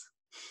is.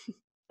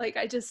 Like,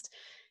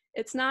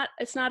 it's not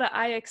a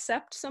I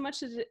accept so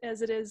much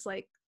as it is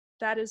like,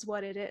 that is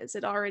what it is.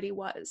 It already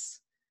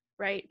was,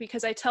 right?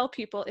 Because I tell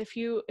people, if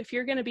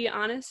you're going to be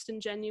honest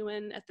and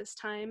genuine at this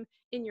time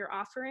in your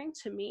offering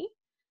to me,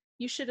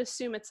 you should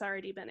assume it's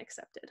already been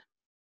accepted.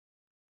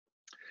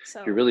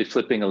 So you're really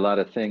flipping a lot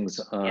of things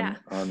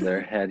on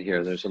their head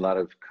here. There's a lot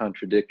of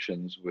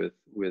contradictions with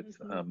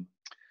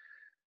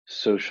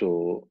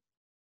social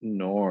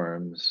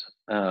norms.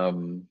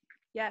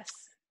 Yes,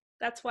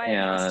 that's why it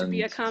has to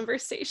be a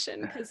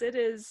conversation, because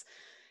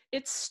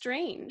it's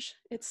strange,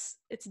 it's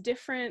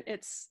different,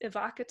 it's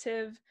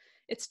evocative,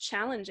 it's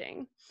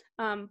challenging.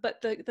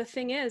 But the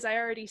thing is, I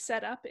already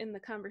set up in the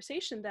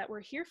conversation that we're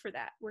here for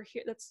that. We're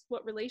here. That's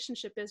what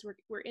relationship is.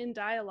 We're in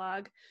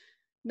dialogue.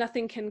 No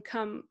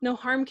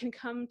harm can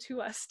come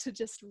to us to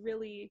just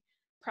really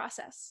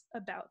process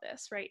about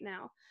this right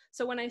now.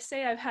 So when I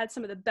say I've had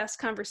some of the best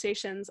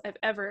conversations I've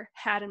ever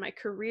had in my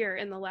career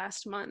in the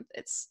last month,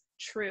 it's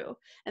true.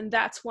 And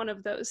that's one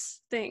of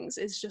those things,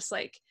 is just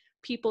like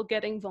people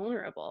getting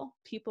vulnerable,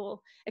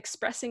 people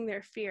expressing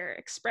their fear,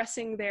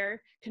 expressing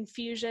their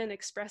confusion,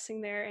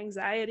 expressing their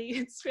anxiety.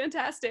 It's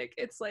fantastic.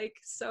 It's like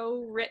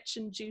so rich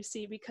and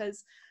juicy,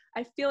 because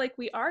I feel like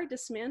we are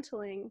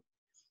dismantling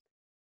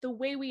the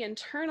way we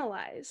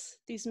internalize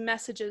these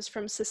messages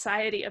from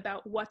society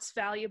about what's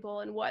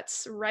valuable and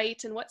what's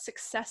right and what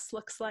success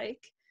looks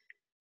like,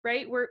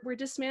 right? We're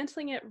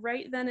dismantling it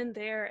right then and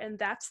there. And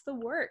that's the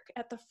work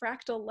at the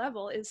fractal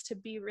level, is to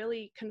be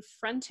really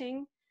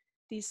confronting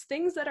these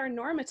things that are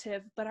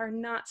normative, but are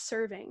not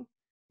serving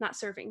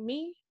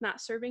me,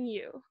 not serving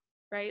you,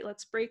 right?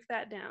 Let's break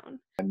that down.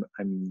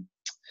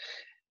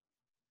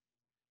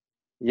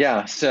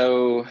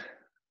 So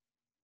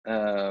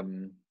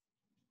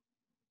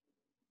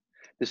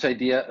this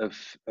idea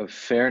of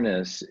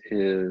fairness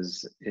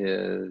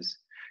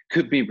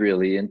could be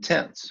really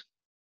intense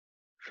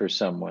for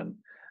someone.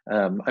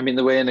 I mean,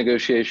 the way a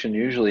negotiation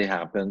usually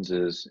happens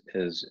is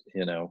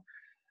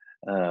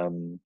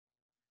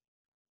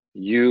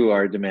you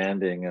are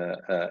demanding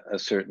a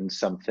certain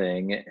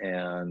something,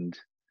 and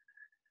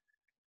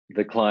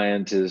the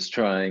client is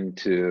trying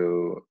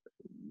to,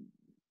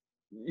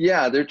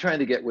 they're trying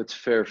to get what's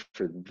fair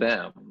for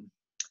them.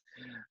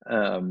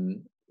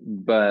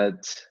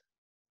 But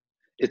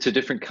it's a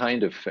different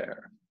kind of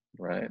fair,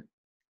 right?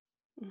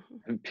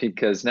 Mm-hmm.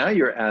 Because now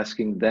you're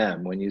asking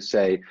them, when you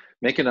say,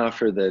 make an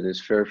offer that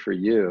is fair for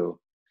you,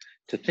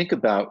 to think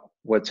about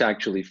what's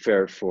actually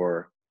fair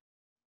for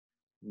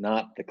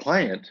not the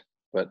client,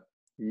 but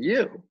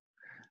you,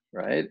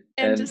 right?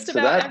 And just so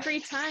about that every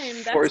time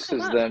that's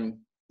forces them,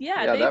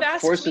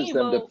 that forces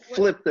them to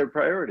flip their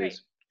priorities. Right.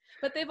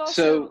 But they've also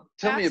so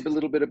tell me a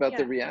little bit about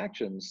the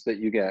reactions that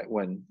you get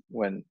when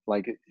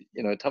like,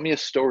 tell me a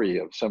story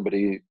of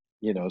somebody,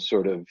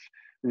 sort of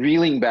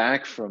reeling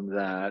back from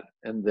that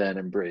and then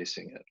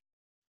embracing it.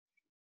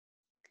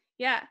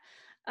 Yeah.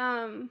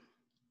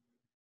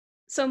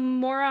 So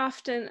more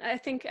often, I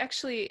think,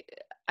 actually,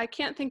 I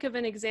can't think of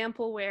an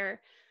example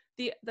where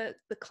the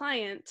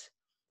client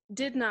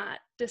did not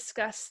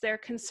discuss their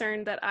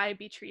concern that I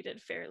be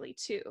treated fairly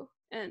too.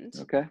 And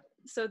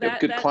so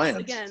that's clients.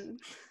 Again,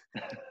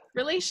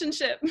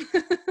 relationship,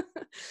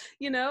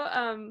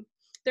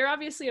 they're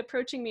obviously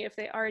approaching me if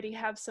they already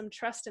have some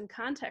trust and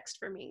context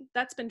for me.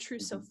 That's been true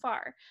so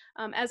far.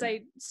 As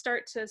I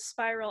start to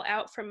spiral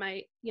out from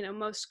my,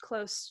 most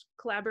close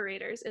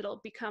collaborators,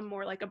 it'll become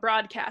more like a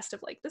broadcast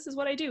of like, this is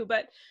what I do.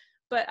 But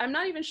I'm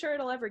not even sure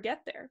it'll ever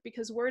get there,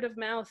 because word of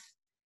mouth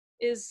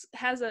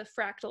has a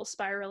fractal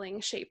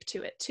spiraling shape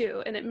to it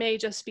too. And it may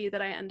just be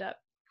that I end up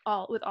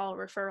all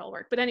referral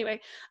work. But anyway,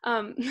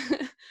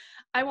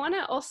 I want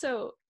to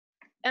also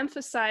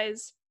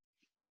emphasize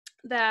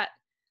that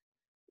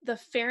the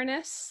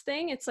fairness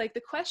thing, it's like the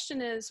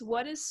question is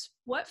what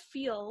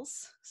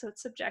feels, so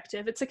it's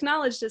subjective, it's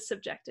acknowledged as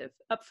subjective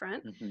up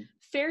front,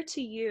 fair to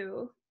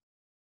you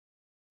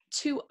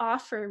to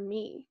offer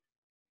me.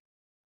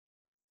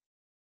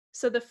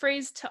 So the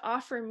phrase "to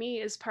offer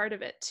me" is part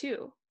of it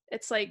too.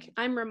 It's like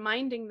I'm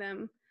reminding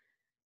them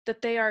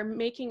that they are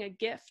making a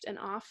gift, an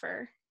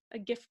offering,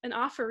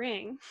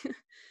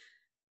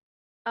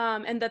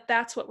 and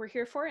that's what we're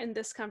here for in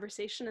this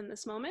conversation, in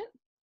this moment.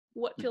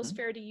 What feels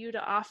fair to you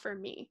to offer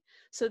me?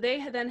 So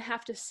they then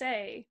have to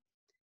say,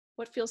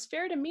 what feels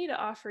fair to me to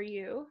offer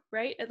you,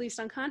 right? At least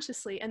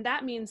unconsciously. And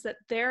that means that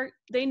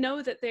they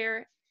know that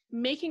they're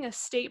making a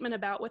statement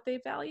about what they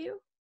value,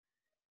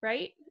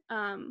 right?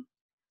 In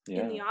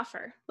the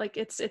offer. Like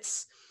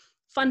it's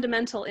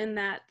fundamental in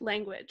that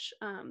language,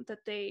 that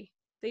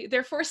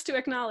they're forced to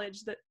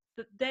acknowledge that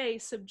they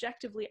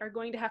subjectively are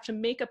going to have to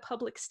make a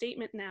public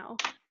statement now,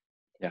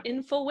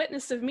 in full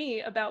witness of me,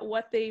 about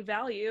what they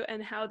value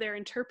and how they're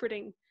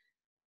interpreting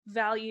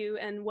value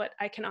and what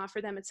I can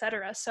offer them,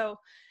 etc. So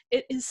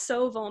it is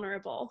so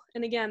vulnerable.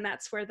 And again,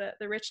 that's where the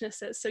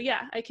richness is. So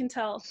yeah, I can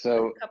tell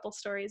a couple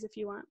stories if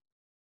you want.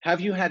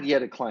 Have you had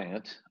yet a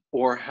client,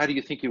 or how do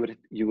you think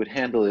you would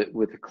handle it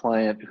with a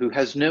client who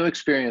has no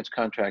experience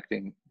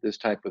contracting this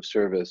type of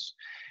service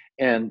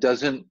and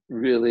doesn't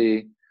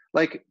really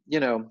like,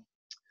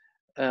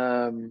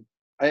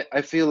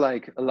 I feel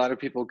like a lot of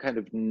people kind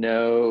of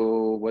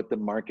know what the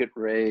market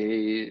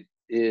rate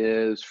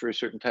is for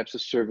certain types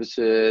of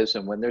services,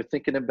 and when they're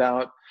thinking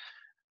about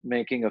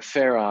making a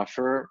fair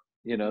offer,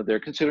 they're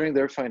considering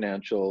their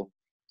financial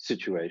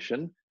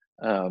situation,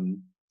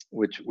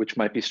 which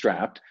might be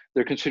strapped.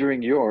 They're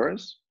considering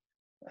yours,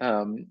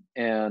 and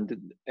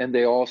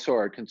they also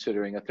are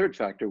considering a third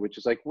factor, which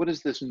is like, what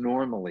does this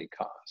normally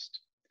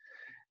cost?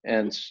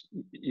 And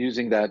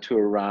using that to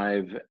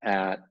arrive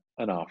at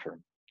an offer.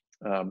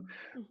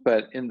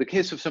 But in the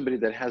case of somebody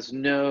that has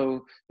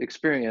no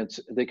experience,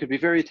 they could be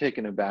very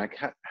taken aback.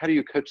 How do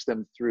you coach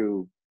them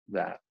through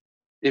that,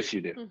 if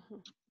you do?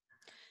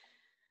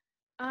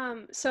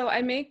 So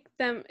I make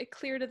them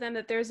clear to them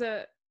that there's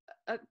a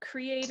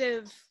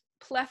creative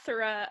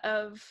plethora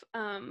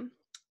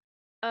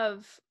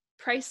of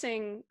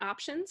pricing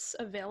options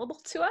available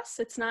to us.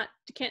 It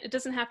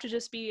doesn't have to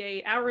just be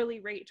a hourly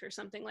rate or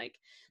something. Like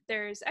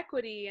there's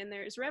equity, and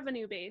there's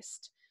revenue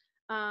based,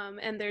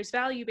 and there's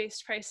value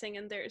based pricing,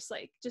 and there's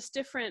like just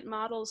different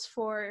models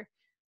for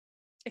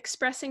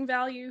expressing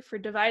value, for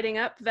dividing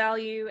up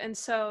value. And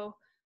so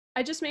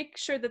I just make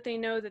sure that they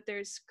know that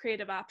there's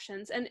creative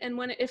options. And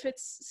if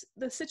it's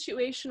the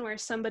situation where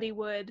somebody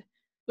would,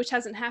 which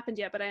hasn't happened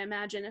yet, but I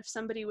imagine if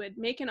somebody would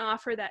make an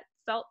offer that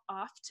felt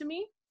off to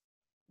me,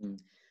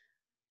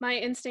 my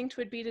instinct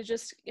would be to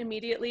just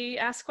immediately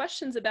ask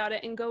questions about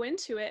it and go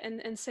into it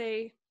and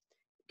say,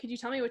 could you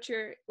tell me what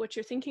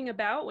you're thinking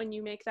about when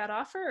you make that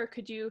offer? Or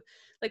could you,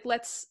 like,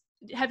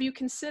 have you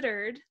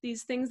considered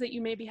these things that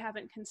you maybe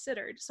haven't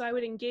considered? So I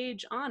would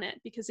engage on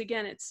it, because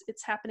again,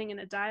 it's happening in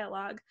a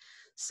dialogue.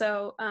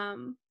 So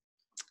and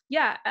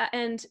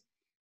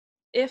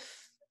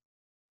if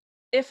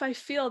I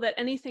feel that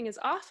anything is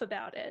off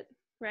about it,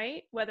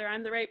 right, whether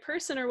I'm the right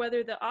person or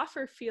whether the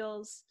offer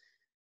feels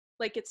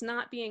like it's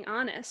not being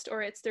honest,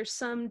 or there's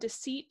some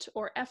deceit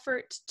or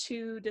effort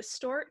to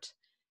distort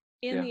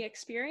in the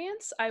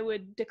experience, I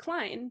would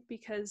decline,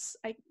 because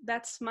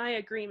that's my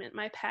agreement,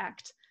 my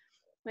pact.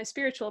 My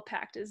spiritual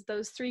pact is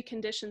those three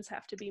conditions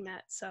have to be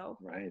met. So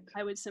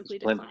I would simply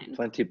decline.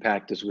 Plenty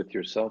pact is with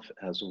yourself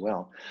as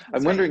well.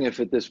 I'm wondering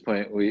if at this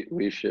point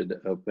we should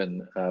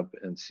open up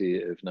and see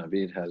if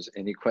Naveed has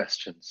any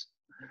questions.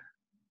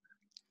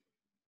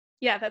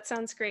 Yeah, that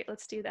sounds great.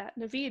 Let's do that.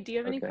 Naveed, do you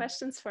have any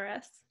questions for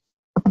us?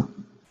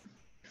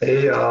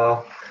 Hey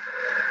y'all.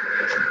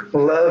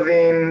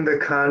 Loving the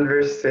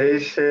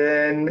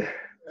conversation.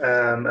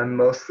 I'm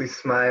mostly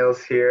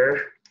smiles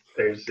here.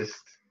 There's just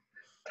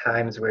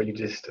times where you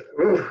just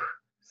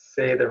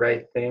say the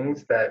right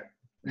things that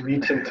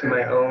reach into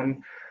my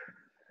own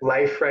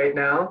life right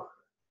now.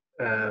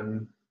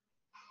 I'm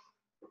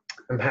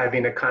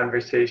having a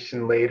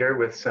conversation later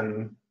with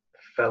some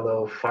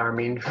fellow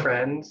farming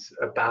friends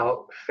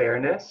about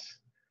fairness.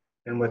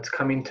 And what's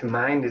coming to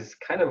mind is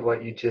kind of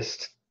what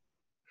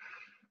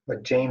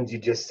James, you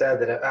just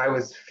said, that I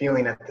was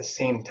feeling at the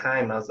same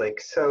time. I was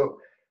like, so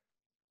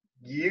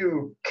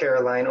you,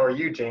 Caroline, or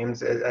you,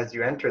 James, as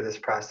you enter this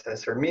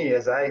process, or me,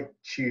 as I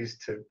choose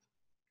to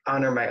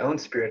honor my own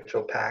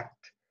spiritual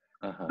pact,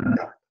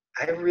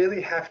 I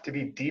really have to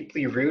be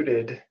deeply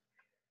rooted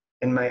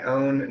in my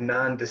own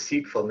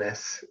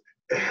non-deceitfulness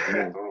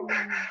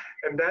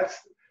And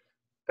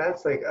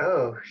that's like,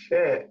 oh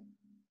shit,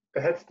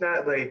 that's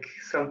not like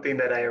something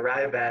that I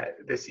arrive at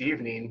this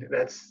evening.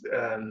 That's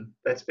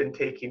been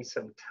taking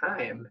some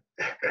time.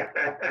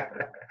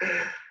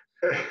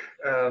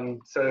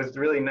 So it's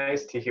really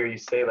nice to hear you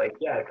say, like,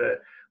 yeah,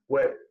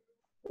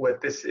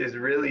 what this is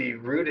really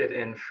rooted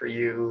in for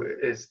you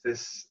is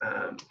this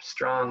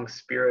strong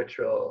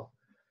spiritual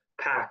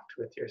pact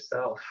with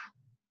yourself.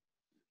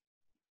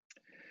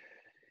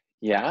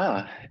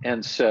 Yeah,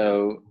 and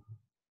so,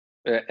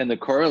 and the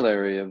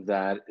corollary of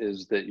that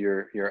is that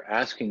you're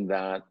asking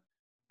that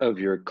of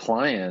your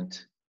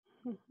client.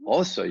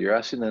 Also, you're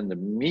asking them to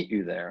meet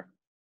you there,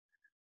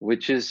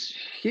 which is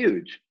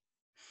huge,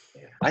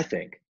 Yeah. I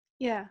think.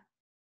 Yeah,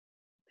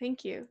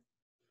 thank you.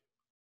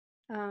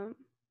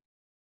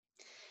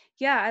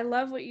 Yeah, I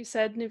love what you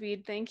said,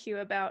 Naveed. Thank you,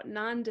 about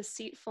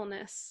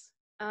non-deceitfulness.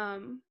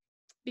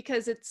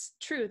 Because it's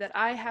true that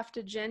I have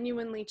to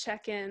genuinely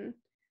check in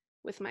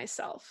with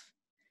myself,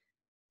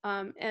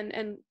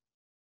 and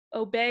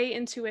obey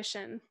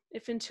intuition.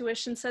 If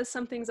intuition says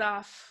something's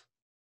off,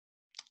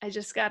 I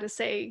just got to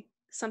say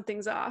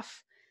something's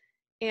off.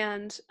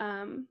 And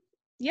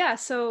yeah,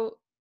 so,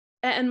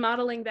 and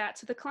modeling that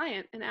to the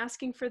client and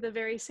asking for the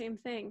very same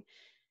thing.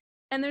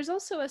 And there's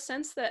also a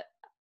sense that,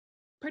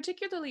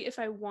 particularly if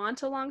I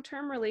want a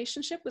long-term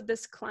relationship with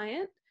this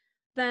client,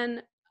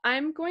 then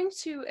I'm going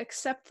to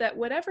accept that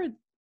whatever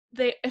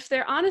if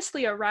they're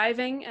honestly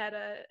arriving at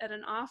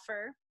an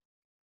offer,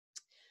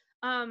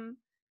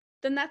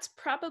 then that's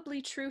probably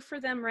true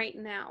for them right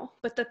now,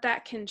 but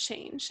that can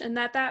change, and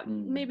that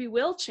maybe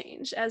will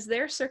change as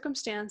their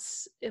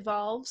circumstance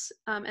evolves,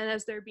 and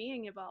as their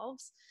being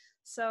evolves.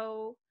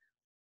 So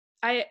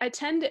I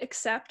tend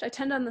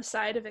on the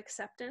side of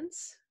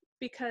acceptance,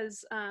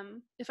 because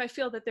if I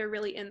feel that they're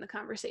really in the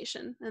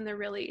conversation and they're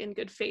really in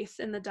good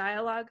faith in the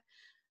dialogue,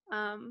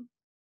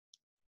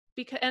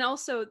 and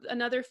also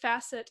another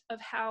facet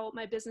of how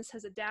my business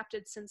has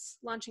adapted since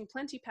launching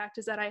Plenty Pact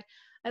is that I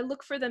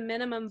look for the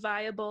minimum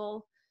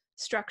viable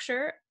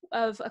structure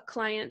of a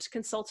client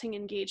consulting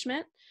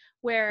engagement,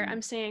 where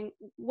I'm saying,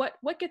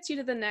 what gets you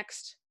to the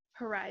next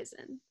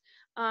horizon?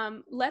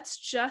 Let's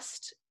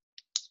just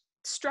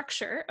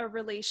structure a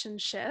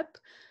relationship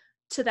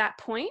to that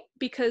point,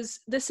 because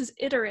this is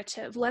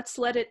iterative. Let's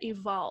let it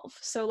evolve.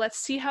 So let's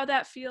see how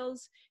that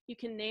feels. You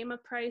can name a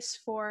price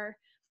for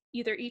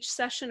either each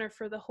session or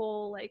for the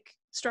whole like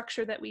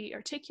structure that we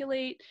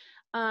articulate.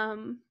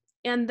 And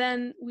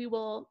then we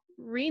will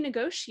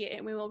renegotiate,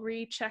 and we will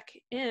recheck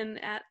in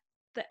at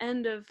the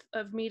end of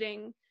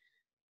meeting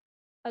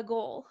a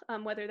goal,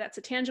 whether that's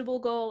a tangible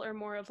goal or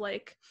more of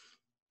like,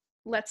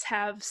 let's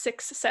have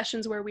 6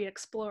 sessions where we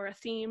explore a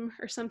theme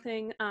or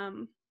something.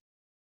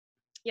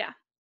 Yeah,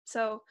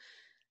 so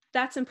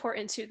that's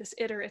important too, this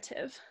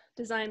iterative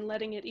design,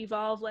 letting it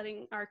evolve,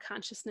 letting our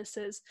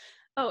consciousnesses.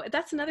 Oh,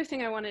 that's another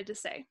thing I wanted to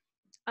say.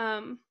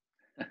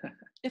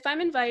 If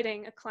I'm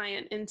inviting a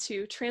client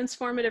into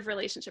transformative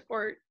relationship,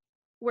 or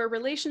where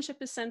relationship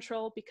is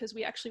central because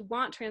we actually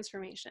want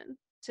transformation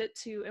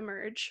to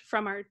emerge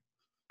from our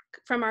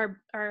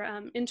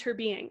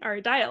interbeing, our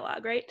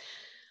dialogue, right?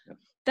 Yep.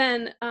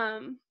 Then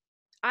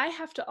I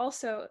have to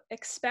also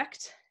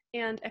expect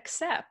and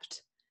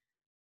accept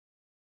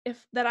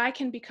that I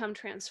can become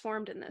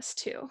transformed in this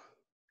too.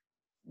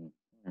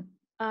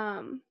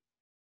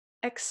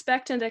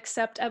 Expect and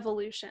accept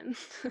evolution.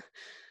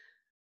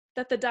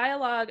 That the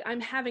dialogue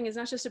I'm having is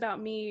not just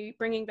about me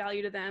bringing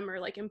value to them or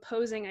like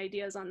imposing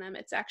ideas on them.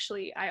 It's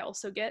actually, I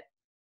also get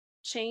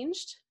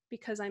changed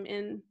because I'm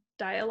in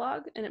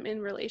dialogue and I'm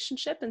in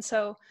relationship. And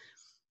so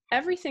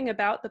everything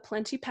about the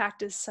Plenty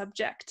Pact is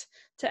subject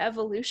to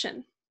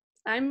evolution.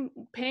 I'm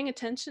paying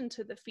attention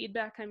to the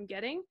feedback I'm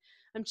getting.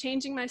 I'm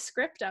changing my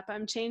script up.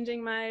 I'm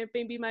changing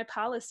maybe my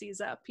policies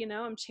up,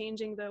 I'm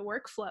changing the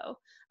workflow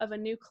of a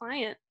new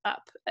client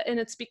up. And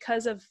it's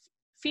because of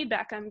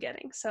feedback I'm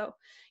getting. So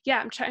yeah,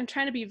 I'm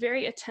trying to be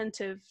very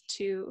attentive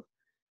to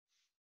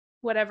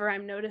whatever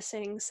I'm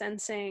noticing,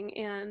 sensing,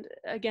 and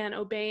again,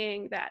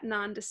 obeying that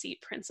non-deceit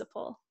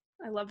principle.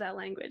 I love that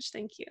language.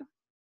 Thank you.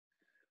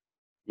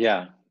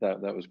 Yeah,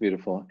 that was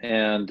beautiful.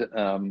 And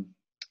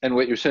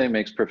what you're saying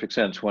makes perfect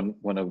sense. One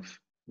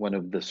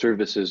of the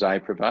services I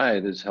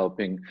provide is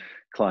helping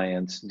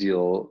clients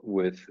deal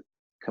with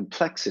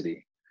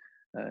complexity.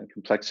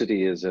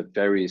 Complexity is a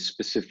very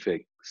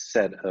specific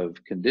set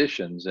of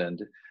conditions, and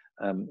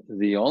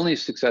the only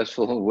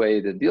successful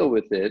way to deal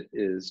with it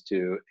is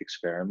to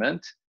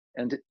experiment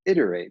and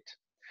iterate.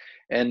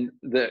 And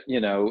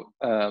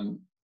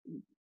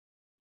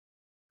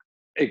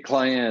a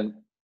client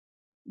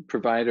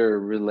provider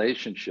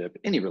relationship,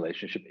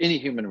 any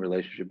human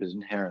relationship is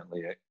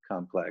inherently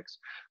complex,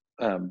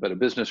 but a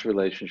business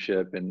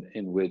relationship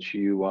in which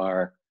you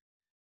are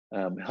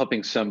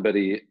helping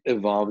somebody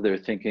evolve their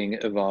thinking,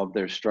 evolve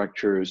their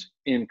structures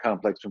in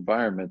complex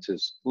environments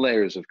is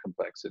layers of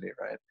complexity,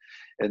 right?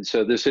 And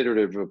so this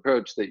iterative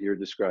approach that you're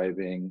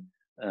describing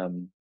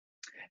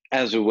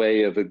as a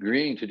way of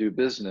agreeing to do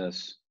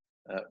business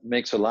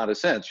makes a lot of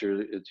sense.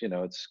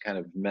 It's kind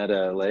of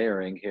meta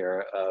layering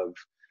here of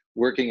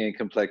working in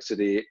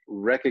complexity,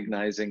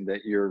 recognizing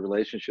that your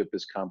relationship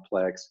is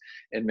complex,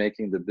 and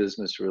making the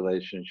business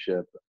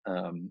relationship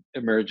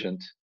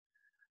emergent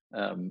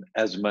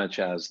as much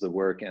as the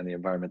work and the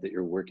environment that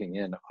you're working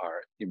in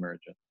are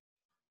emergent.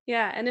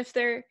 Yeah, and if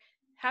there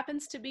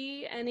happens to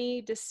be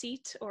any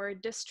deceit or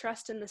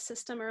distrust in the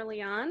system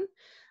early on,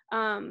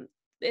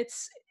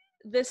 it's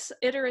this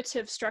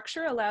iterative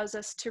structure allows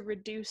us to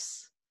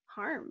reduce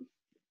harm,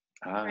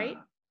 right?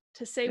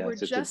 To say yes, we're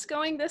just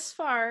going this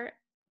far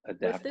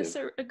adaptive. with this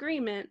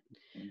agreement,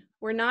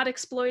 we're not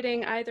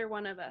exploiting either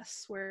one of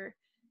us. We're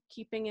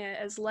keeping it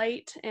as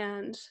light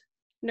and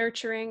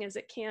nurturing as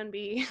it can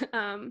be.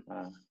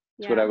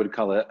 It's what I would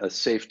call a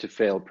safe to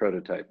fail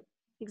prototype.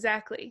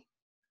 Exactly.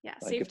 Yeah,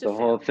 like safe if to the fail.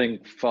 whole thing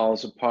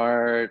falls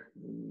apart,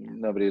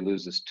 nobody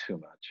loses too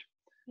much.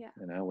 Yeah.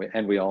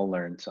 And we all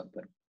learn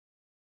something.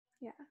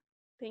 Yeah,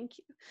 thank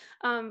you.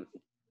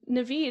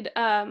 Naveed,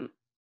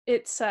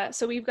 it's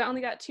so we've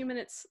only got 2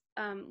 minutes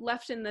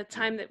left in the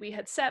time that we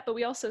had set, but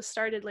we also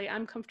started late.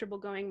 I'm comfortable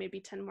going maybe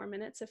 10 more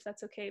minutes if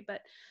that's okay.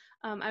 But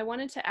I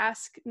wanted to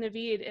ask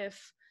Naveed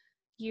if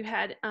you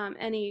had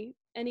any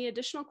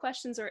additional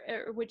questions, or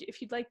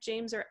if you'd like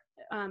James or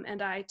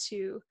and I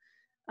to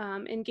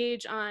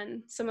engage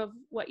on some of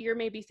what you're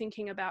maybe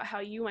thinking about, how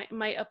you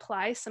might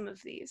apply some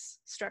of these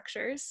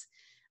structures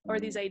or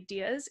these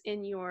ideas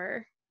in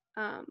your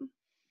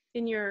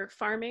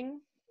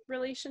farming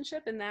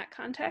relationship in that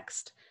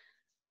context.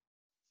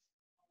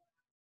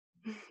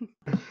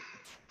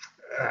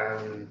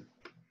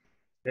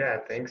 Yeah,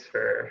 thanks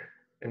for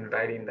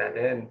inviting that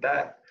in.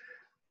 That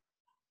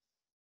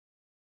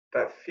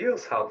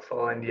feels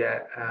helpful, and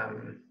yet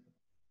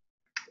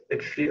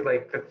it feels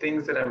like the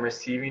things that I'm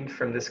receiving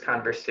from this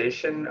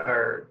conversation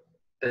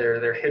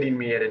they're hitting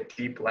me at a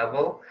deep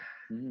level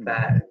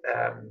that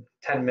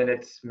 10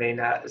 minutes may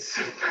not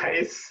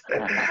suffice.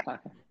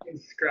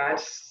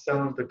 Scratch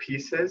some of the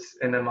pieces,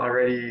 and I'm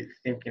already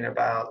thinking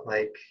about,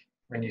 like,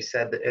 when you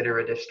said the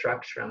iterative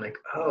structure, I'm like,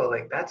 oh,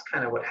 like that's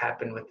kind of what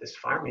happened with this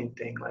farming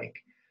thing. Like,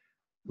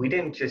 we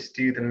didn't just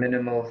do the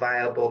minimal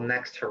viable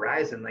next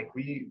horizon. Like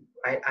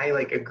I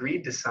like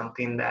agreed to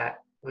something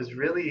that was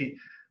really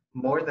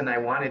more than I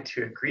wanted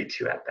to agree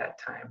to at that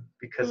time,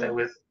 because I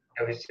was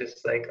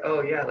just like,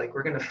 oh yeah, like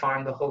we're going to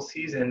farm the whole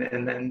season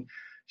and then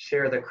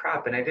share the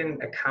crop. And I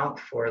didn't account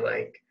for,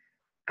 like,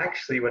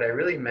 actually what I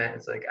really meant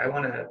is, like, I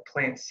want to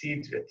plant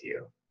seeds with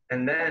you.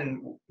 And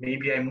then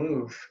maybe I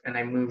move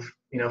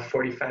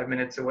 45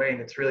 minutes away, and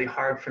it's really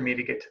hard for me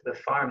to get to the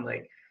farm.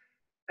 Like,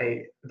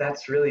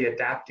 that's really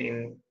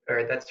adapting,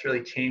 or that's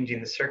really changing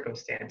the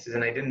circumstances.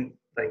 And I didn't,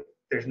 like,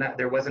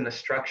 there wasn't a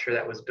structure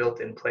that was built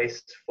in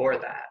place for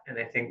that. And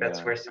I think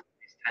that's where some of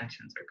these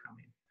tensions are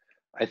coming.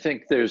 I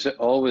think there's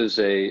always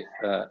an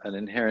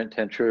inherent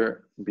tension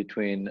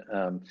between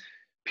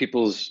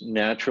people's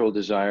natural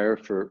desire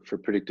for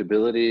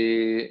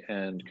predictability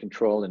and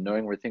control and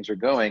knowing where things are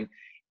going,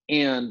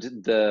 and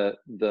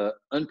the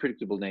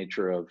unpredictable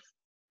nature of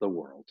the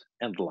world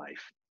and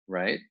life,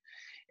 right?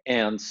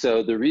 And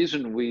so the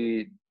reason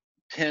we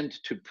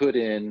tend to put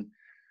in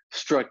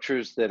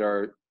structures that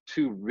are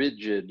too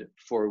rigid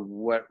for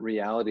what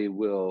reality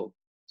will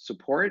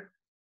support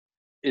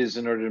is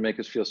in order to make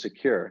us feel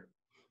secure.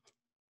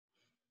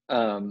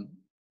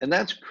 And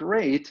that's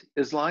great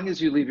as long as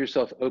you leave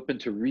yourself open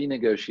to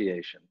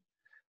renegotiation,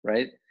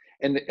 right?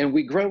 And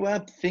we grow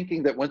up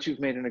thinking that once you've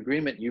made an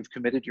agreement, you've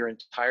committed your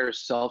entire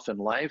self and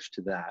life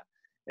to that.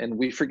 And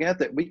we forget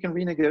that we can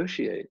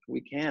renegotiate,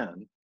 we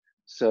can.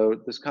 So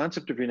this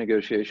concept of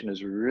renegotiation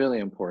is really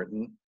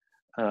important.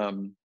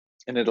 And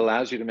it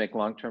allows you to make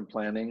long-term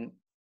planning,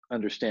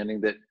 understanding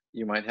that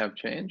you might have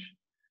change.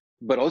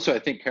 But also I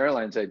think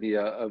Caroline's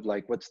idea of,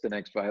 like, what's the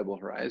next viable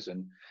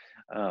horizon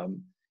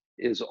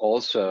is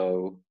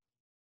also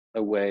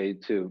a way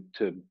to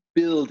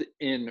build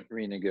in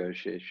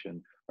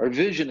renegotiation. Our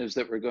vision is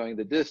that we're going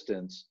the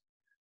distance,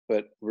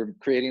 but we're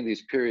creating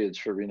these periods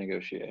for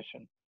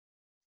renegotiation,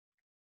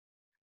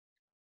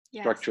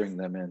 structuring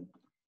them in.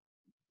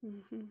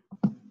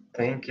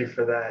 Thank you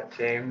for that,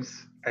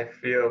 James. I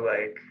feel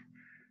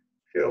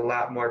a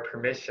lot more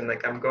permission.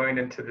 Like, I'm going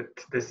into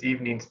this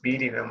evening's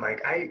meeting, I'm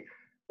like,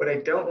 what I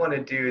don't want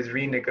to do is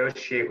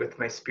renegotiate with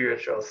my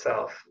spiritual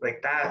self.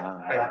 Like, that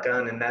I've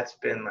done, and that's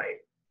been,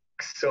 like,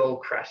 soul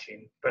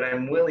crushing. But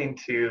I'm willing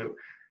to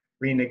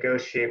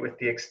renegotiate with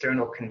the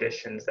external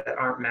conditions that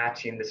aren't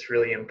matching this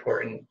really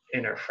important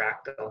inner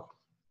fractal.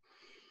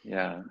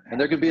 Yeah, and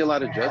there could be a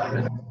lot of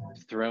judgment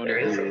thrown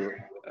at you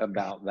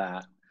about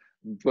that,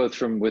 both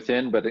from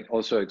within, but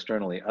also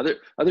externally.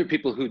 Other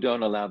people who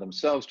don't allow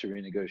themselves to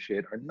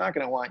renegotiate are not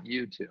going to want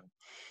you to.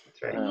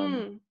 That's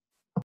right.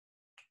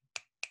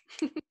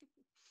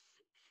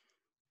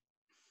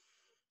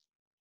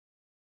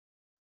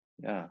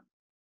 Yeah.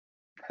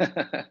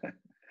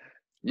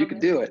 You can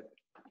do it.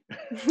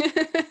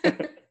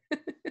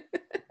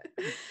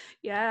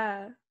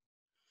 Yeah.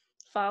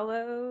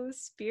 Follow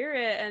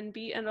spirit and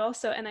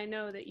I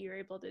know that you're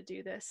able to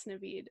do this,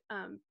 Naveed.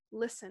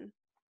 Listen.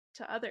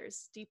 to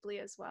others deeply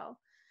as well.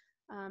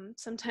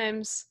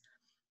 Sometimes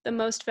the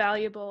most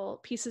valuable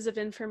pieces of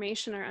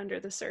information are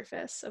under the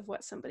surface of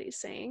what somebody's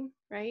saying,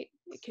 right?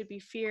 It could be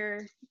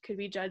fear, it could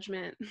be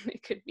judgment,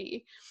 it could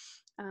be,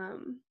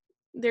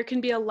 there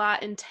can be a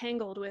lot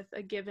entangled with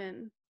a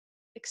given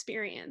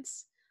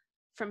experience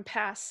from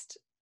past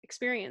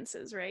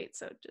experiences, right?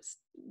 So just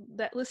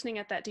that listening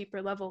at that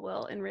deeper level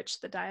will enrich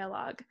the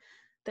dialogue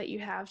that you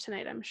have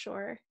tonight, I'm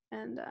sure.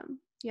 And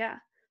yeah,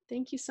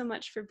 thank you so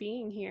much for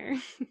being here.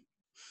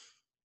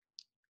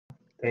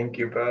 Thank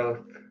you both.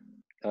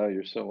 Oh,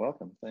 you're so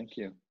welcome. Thank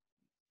you.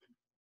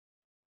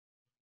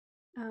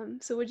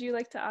 So would you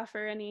like to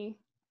offer any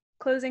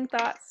closing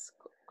thoughts,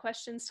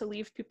 questions to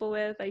leave people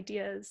with,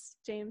 ideas,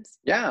 James?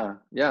 Yeah.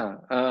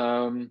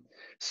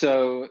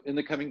 So in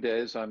the coming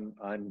days, I'm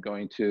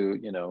going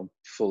to,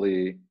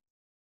 fully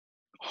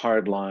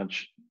hard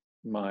launch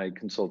my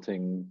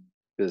consulting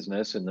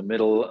business in the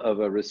middle of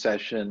a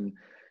recession,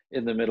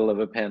 in the middle of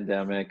a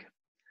pandemic,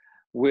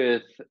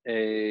 with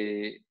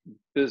a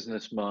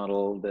business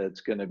model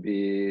that's going to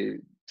be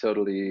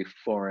totally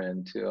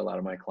foreign to a lot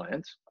of my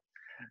clients.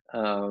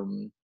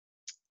 And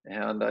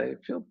I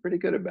feel pretty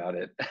good about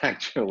it,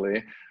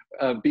 actually,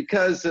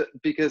 because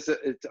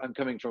I'm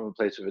coming from a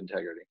place of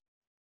integrity,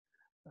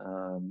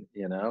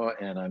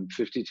 and I'm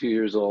 52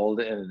 years old,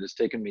 and it has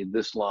taken me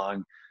this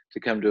long to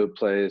come to a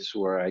place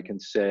where I can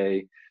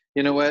say,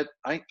 you know what,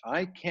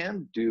 I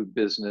can do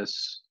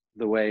business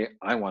the way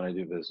I want to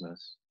do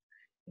business.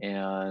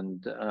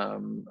 And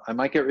I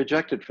might get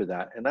rejected for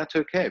that, and that's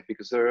okay,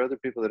 because there are other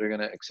people that are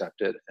going to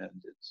accept it, and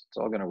it's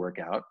all going to work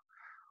out.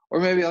 Or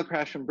maybe I'll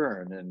crash and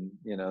burn, and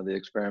the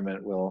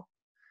experiment will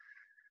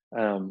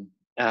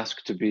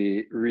ask to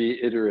be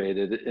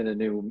reiterated in a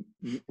new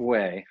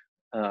way.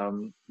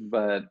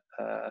 But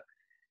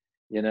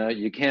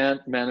you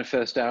can't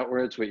manifest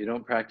outwards what you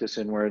don't practice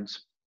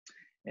inwards.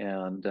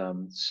 And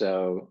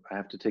so I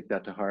have to take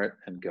that to heart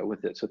and go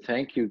with it. So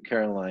thank you,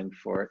 Caroline,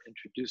 for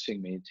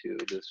introducing me to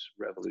this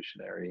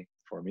revolutionary,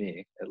 for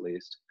me at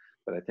least,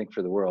 but I think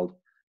for the world,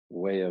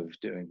 way of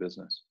doing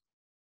business.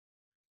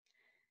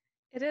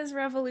 It is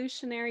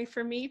revolutionary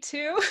for me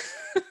too.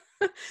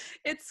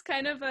 It's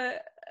kind of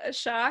a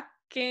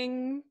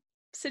shocking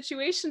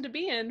situation to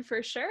be in,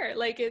 for sure.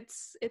 Like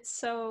it's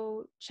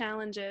so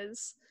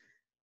challenges.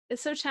 It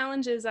so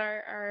challenges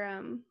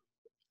our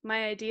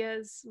my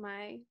ideas,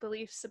 my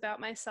beliefs about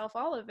myself.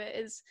 All of it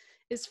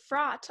is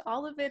fraught.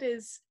 All of it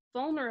is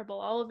vulnerable.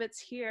 All of it's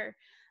here.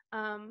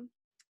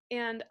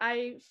 And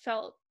I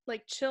felt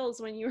like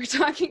chills when you were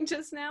talking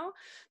just now,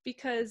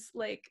 because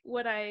like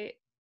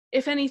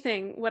if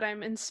anything, what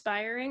I'm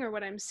inspiring or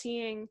what I'm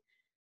seeing,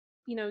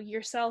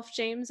 yourself,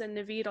 James, and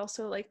Naveed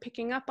also like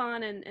picking up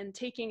on and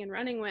taking and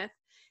running with,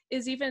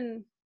 is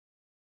even,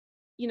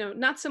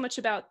 not so much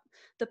about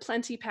the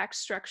Plenty Pact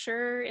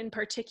structure in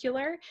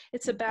particular.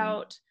 It's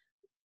about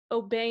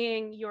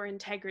obeying your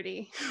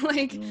integrity,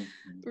 like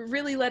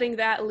really letting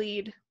that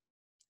lead,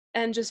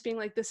 and just being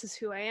like, this is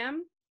who I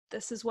am.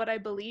 This is what I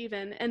believe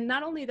in. And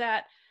not only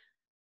that,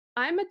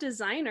 I'm a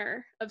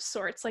designer of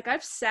sorts. Like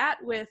I've sat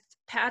with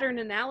pattern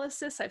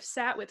analysis, I've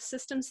sat with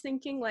systems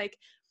thinking, like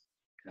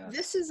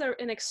this is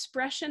an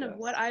expression of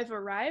what I've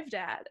arrived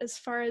at as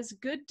far as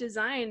good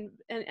design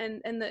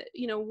and the,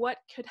 what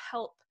could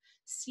help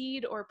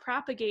seed or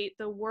propagate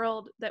the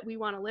world that we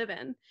want to live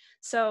in.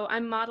 So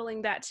I'm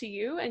modeling that to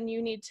you, and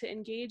you need to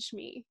engage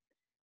me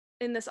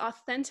in this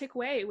authentic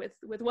way with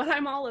what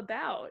I'm all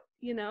about.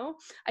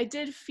 I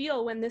did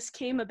feel when this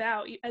came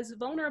about, as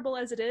vulnerable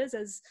as it is,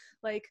 as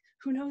like,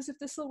 who knows if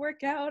this will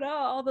work out,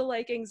 all the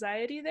like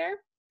anxiety there.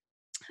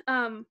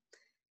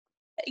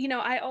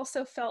 I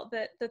also felt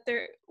that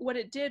there, what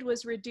it did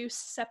was reduce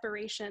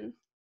separation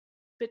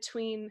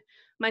between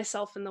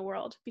myself and the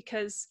world,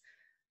 because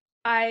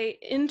I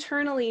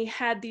internally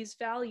had these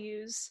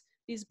values,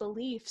 these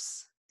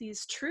beliefs,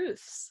 these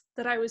truths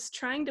that I was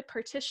trying to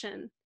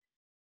partition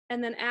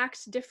and then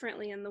act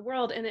differently in the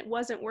world, and it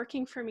wasn't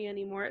working for me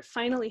anymore. It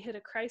finally hit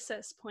a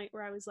crisis point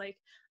where I was like,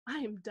 I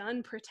am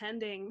done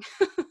pretending.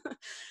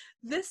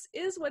 This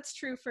is what's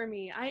true for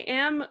me. I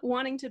am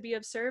wanting to be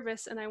of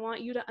service, and I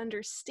want you to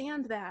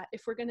understand that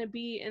if we're going to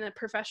be in a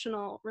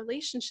professional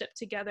relationship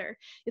together,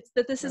 it's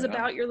that this is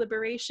about your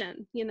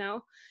liberation,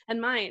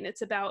 and mine.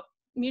 It's about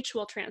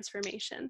mutual transformation.